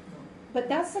 really. But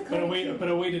that's the kind but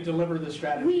a way to deliver the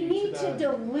strategy. We need to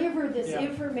deliver this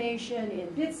information in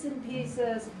bits and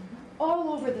pieces all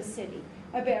over the city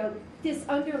about this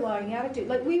underlying attitude.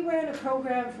 Like, we ran a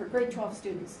program for grade 12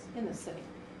 students in the city.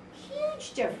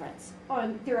 Huge difference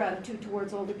on their attitude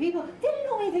towards older people. They didn't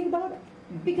know anything about it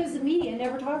because the media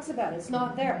never talks about it. It's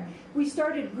not there. We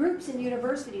started groups in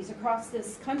universities across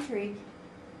this country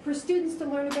for students to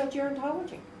learn about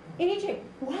gerontology. Aging.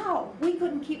 Wow, we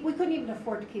couldn't even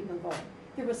afford to keep them going.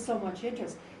 There was so much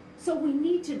interest. So we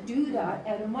need to do that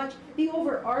at the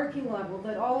overarching level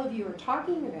that all of you are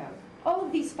talking about. All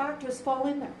of these factors fall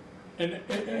in there. And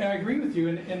I agree with you,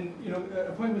 and you know,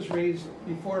 a point was raised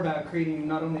before about creating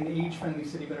not only an age-friendly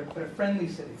city, but a friendly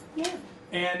city. Yeah.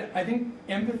 And I think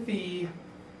empathy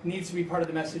needs to be part of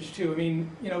the message too. I mean,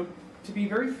 you know, to be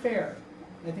very fair,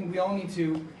 I think we all need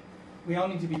to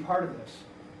be part of this.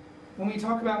 When we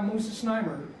talk about Moses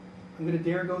Neimer, I'm going to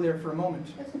dare go there for a moment.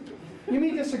 You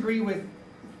may disagree with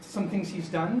some things he's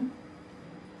done,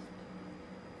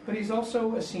 but he's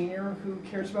also a senior who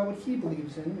cares about what he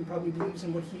believes in and probably believes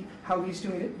in how he's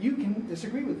doing it. You can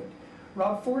disagree with it.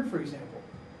 Rob Ford, for example.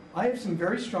 I have some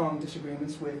very strong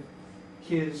disagreements with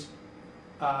his,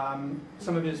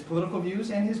 some of his political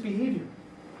views and his behavior.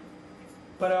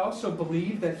 But I also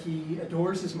believe that he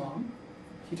adores his mom.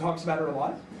 He talks about her a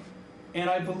lot. And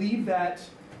I believe that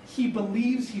he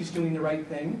believes he's doing the right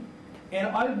thing. And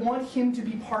I want him to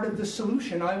be part of the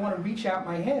solution. I want to reach out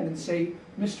my hand and say,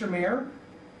 Mr. Mayor,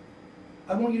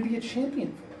 I want you to be a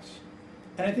champion for this.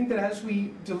 And I think that as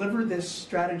we deliver this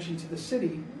strategy to the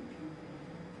city,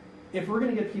 if we're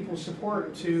going to get people's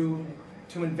support to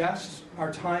invest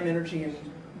our time, energy, and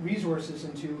resources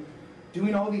into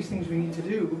doing all these things we need to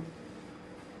do,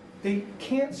 they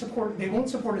won't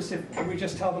support us if we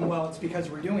just tell them, well, it's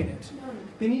because we're doing it.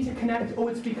 They need to connect, oh,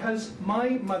 it's because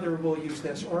my mother will use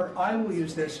this, or I will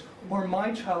use this, or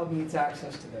my child needs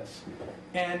access to this.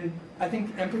 And I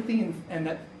think empathy and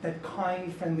that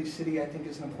kind, friendly city, I think,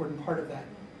 is an important part of that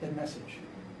message.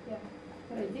 Yeah,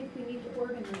 but I think we need to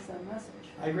organize that message.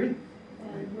 I agree.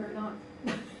 And we're not.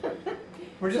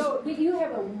 So, but you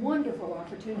have a wonderful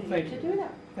opportunity to do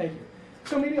that. Thank you.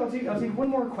 So maybe I'll take one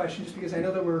more question, just because I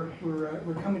know that we're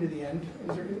coming to the end.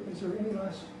 Is there any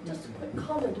last? Just a quick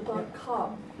comment about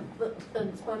CARP,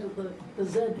 in spite of the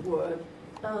Z word.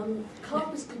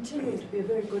 CARP is continuing to be a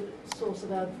very good source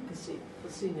of advocacy for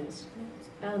seniors.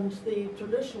 And the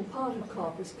traditional part of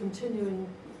CARP is continuing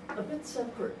a bit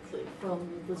separately from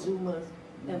the Zoomer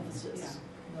emphasis.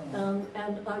 And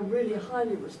I really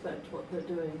highly respect what they're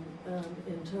doing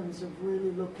in terms of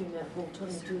really looking at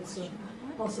alternatives and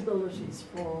possibilities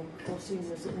for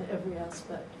seniors in every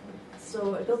aspect.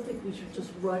 So I don't think we should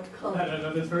just write CARP.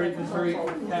 No, that's very kind of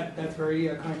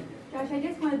you. Josh, I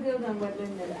just want to build on what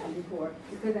Linda said before,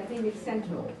 because I think it's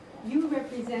central. You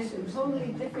represent a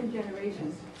totally different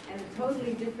generation and a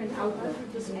totally different outlook.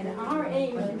 And our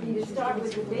aim should be to start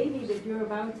with the baby that you're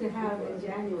about to have in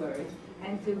January,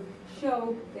 and to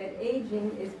show that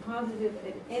aging is positive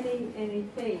at any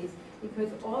phase,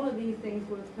 because all of these things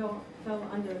fell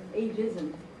under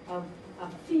ageism of a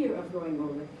fear of growing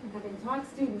older. Having taught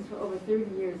students for over 30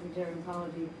 years in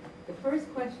gerontology, the first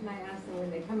question I ask them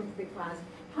when they come into the class,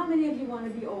 how many of you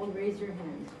want to be old? Raise your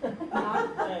hand.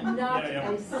 Not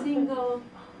a single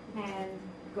hand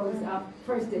goes up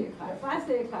first day of class. Last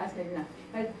day of class, maybe not.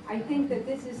 But I think that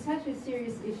this is such a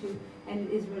serious issue, and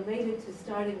it is related to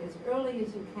starting as early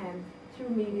as you can through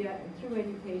media and through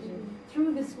education,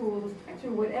 through the schools,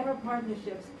 through whatever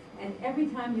partnerships. And every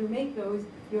time you make those,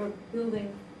 you're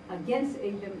building against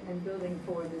ageism and building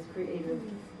for this creative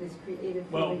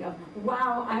feeling of,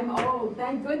 wow, I'm old,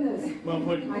 thank goodness. Well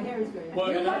put. My hair is growing. Well,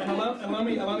 and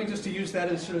allow me just to use that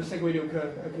as sort of a segue to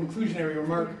a conclusionary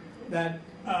remark that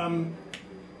I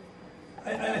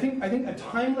think a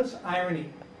timeless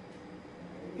irony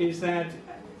is that,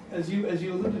 as you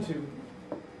alluded to,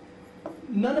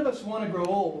 none of us want to grow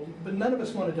old, but none of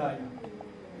us want to die young.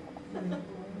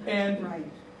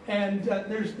 And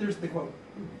there's the quote.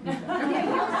 That's a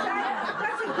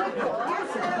good one.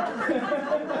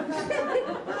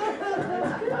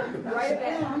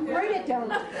 Write it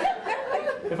down.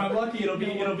 If I'm lucky, it'll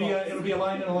be a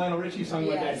line in a Lionel Richie song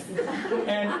one day.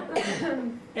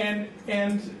 And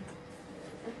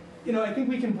you know, I think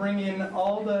we can bring in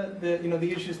all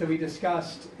the issues that we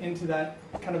discussed into that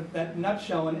kind of that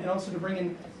nutshell, and also to bring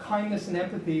in kindness and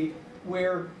empathy,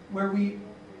 where we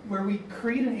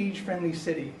create an age-friendly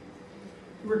city.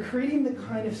 We're creating the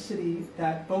kind of city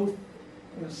that both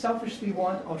selfishly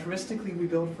want, altruistically we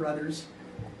build for others,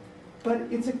 but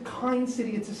it's a kind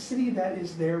city. It's a city that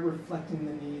is there reflecting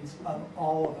the needs of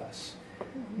all of us.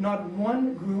 Not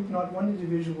one group, not one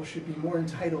individual should be more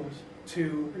entitled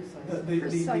to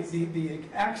the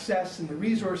access and the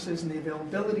resources and the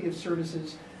availability of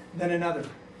services than another.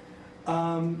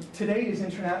 Today is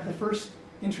the first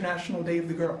International Day of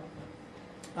the Girl.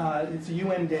 It's a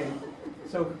UN day.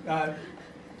 So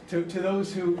to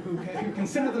those who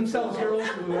consider themselves girls,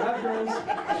 who have girls,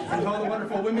 and all the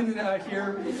wonderful women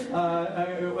here,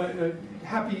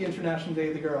 happy International Day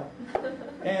of the Girl.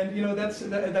 And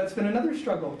that's been another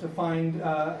struggle to find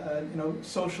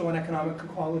social and economic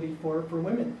equality for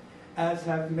women, as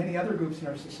have many other groups in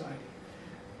our society.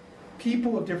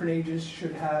 People of different ages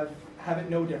should have it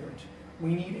no different.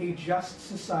 We need a just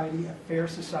society, a fair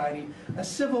society, a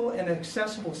civil and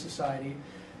accessible society.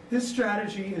 This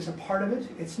strategy is a part of it.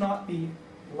 It's not the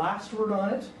last word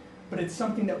on it, but it's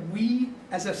something that we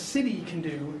as a city can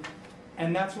do,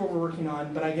 and that's what we're working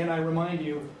on. But again, I remind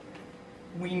you,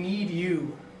 we need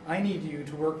you. I need you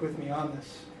to work with me on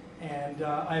this. And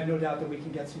I have no doubt that we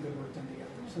can get some good work done together.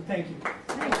 So thank you.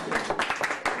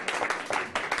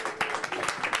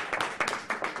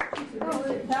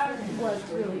 That was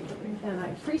really, and I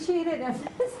appreciate it, and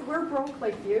we're broke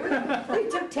like you. We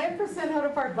took 10% out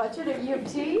of our budget at U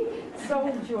of T, so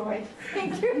enjoy.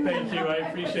 Thank you. Thank you, I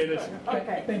appreciate it.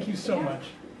 Okay. Thank you so much.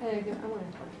 I want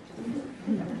to talk to you.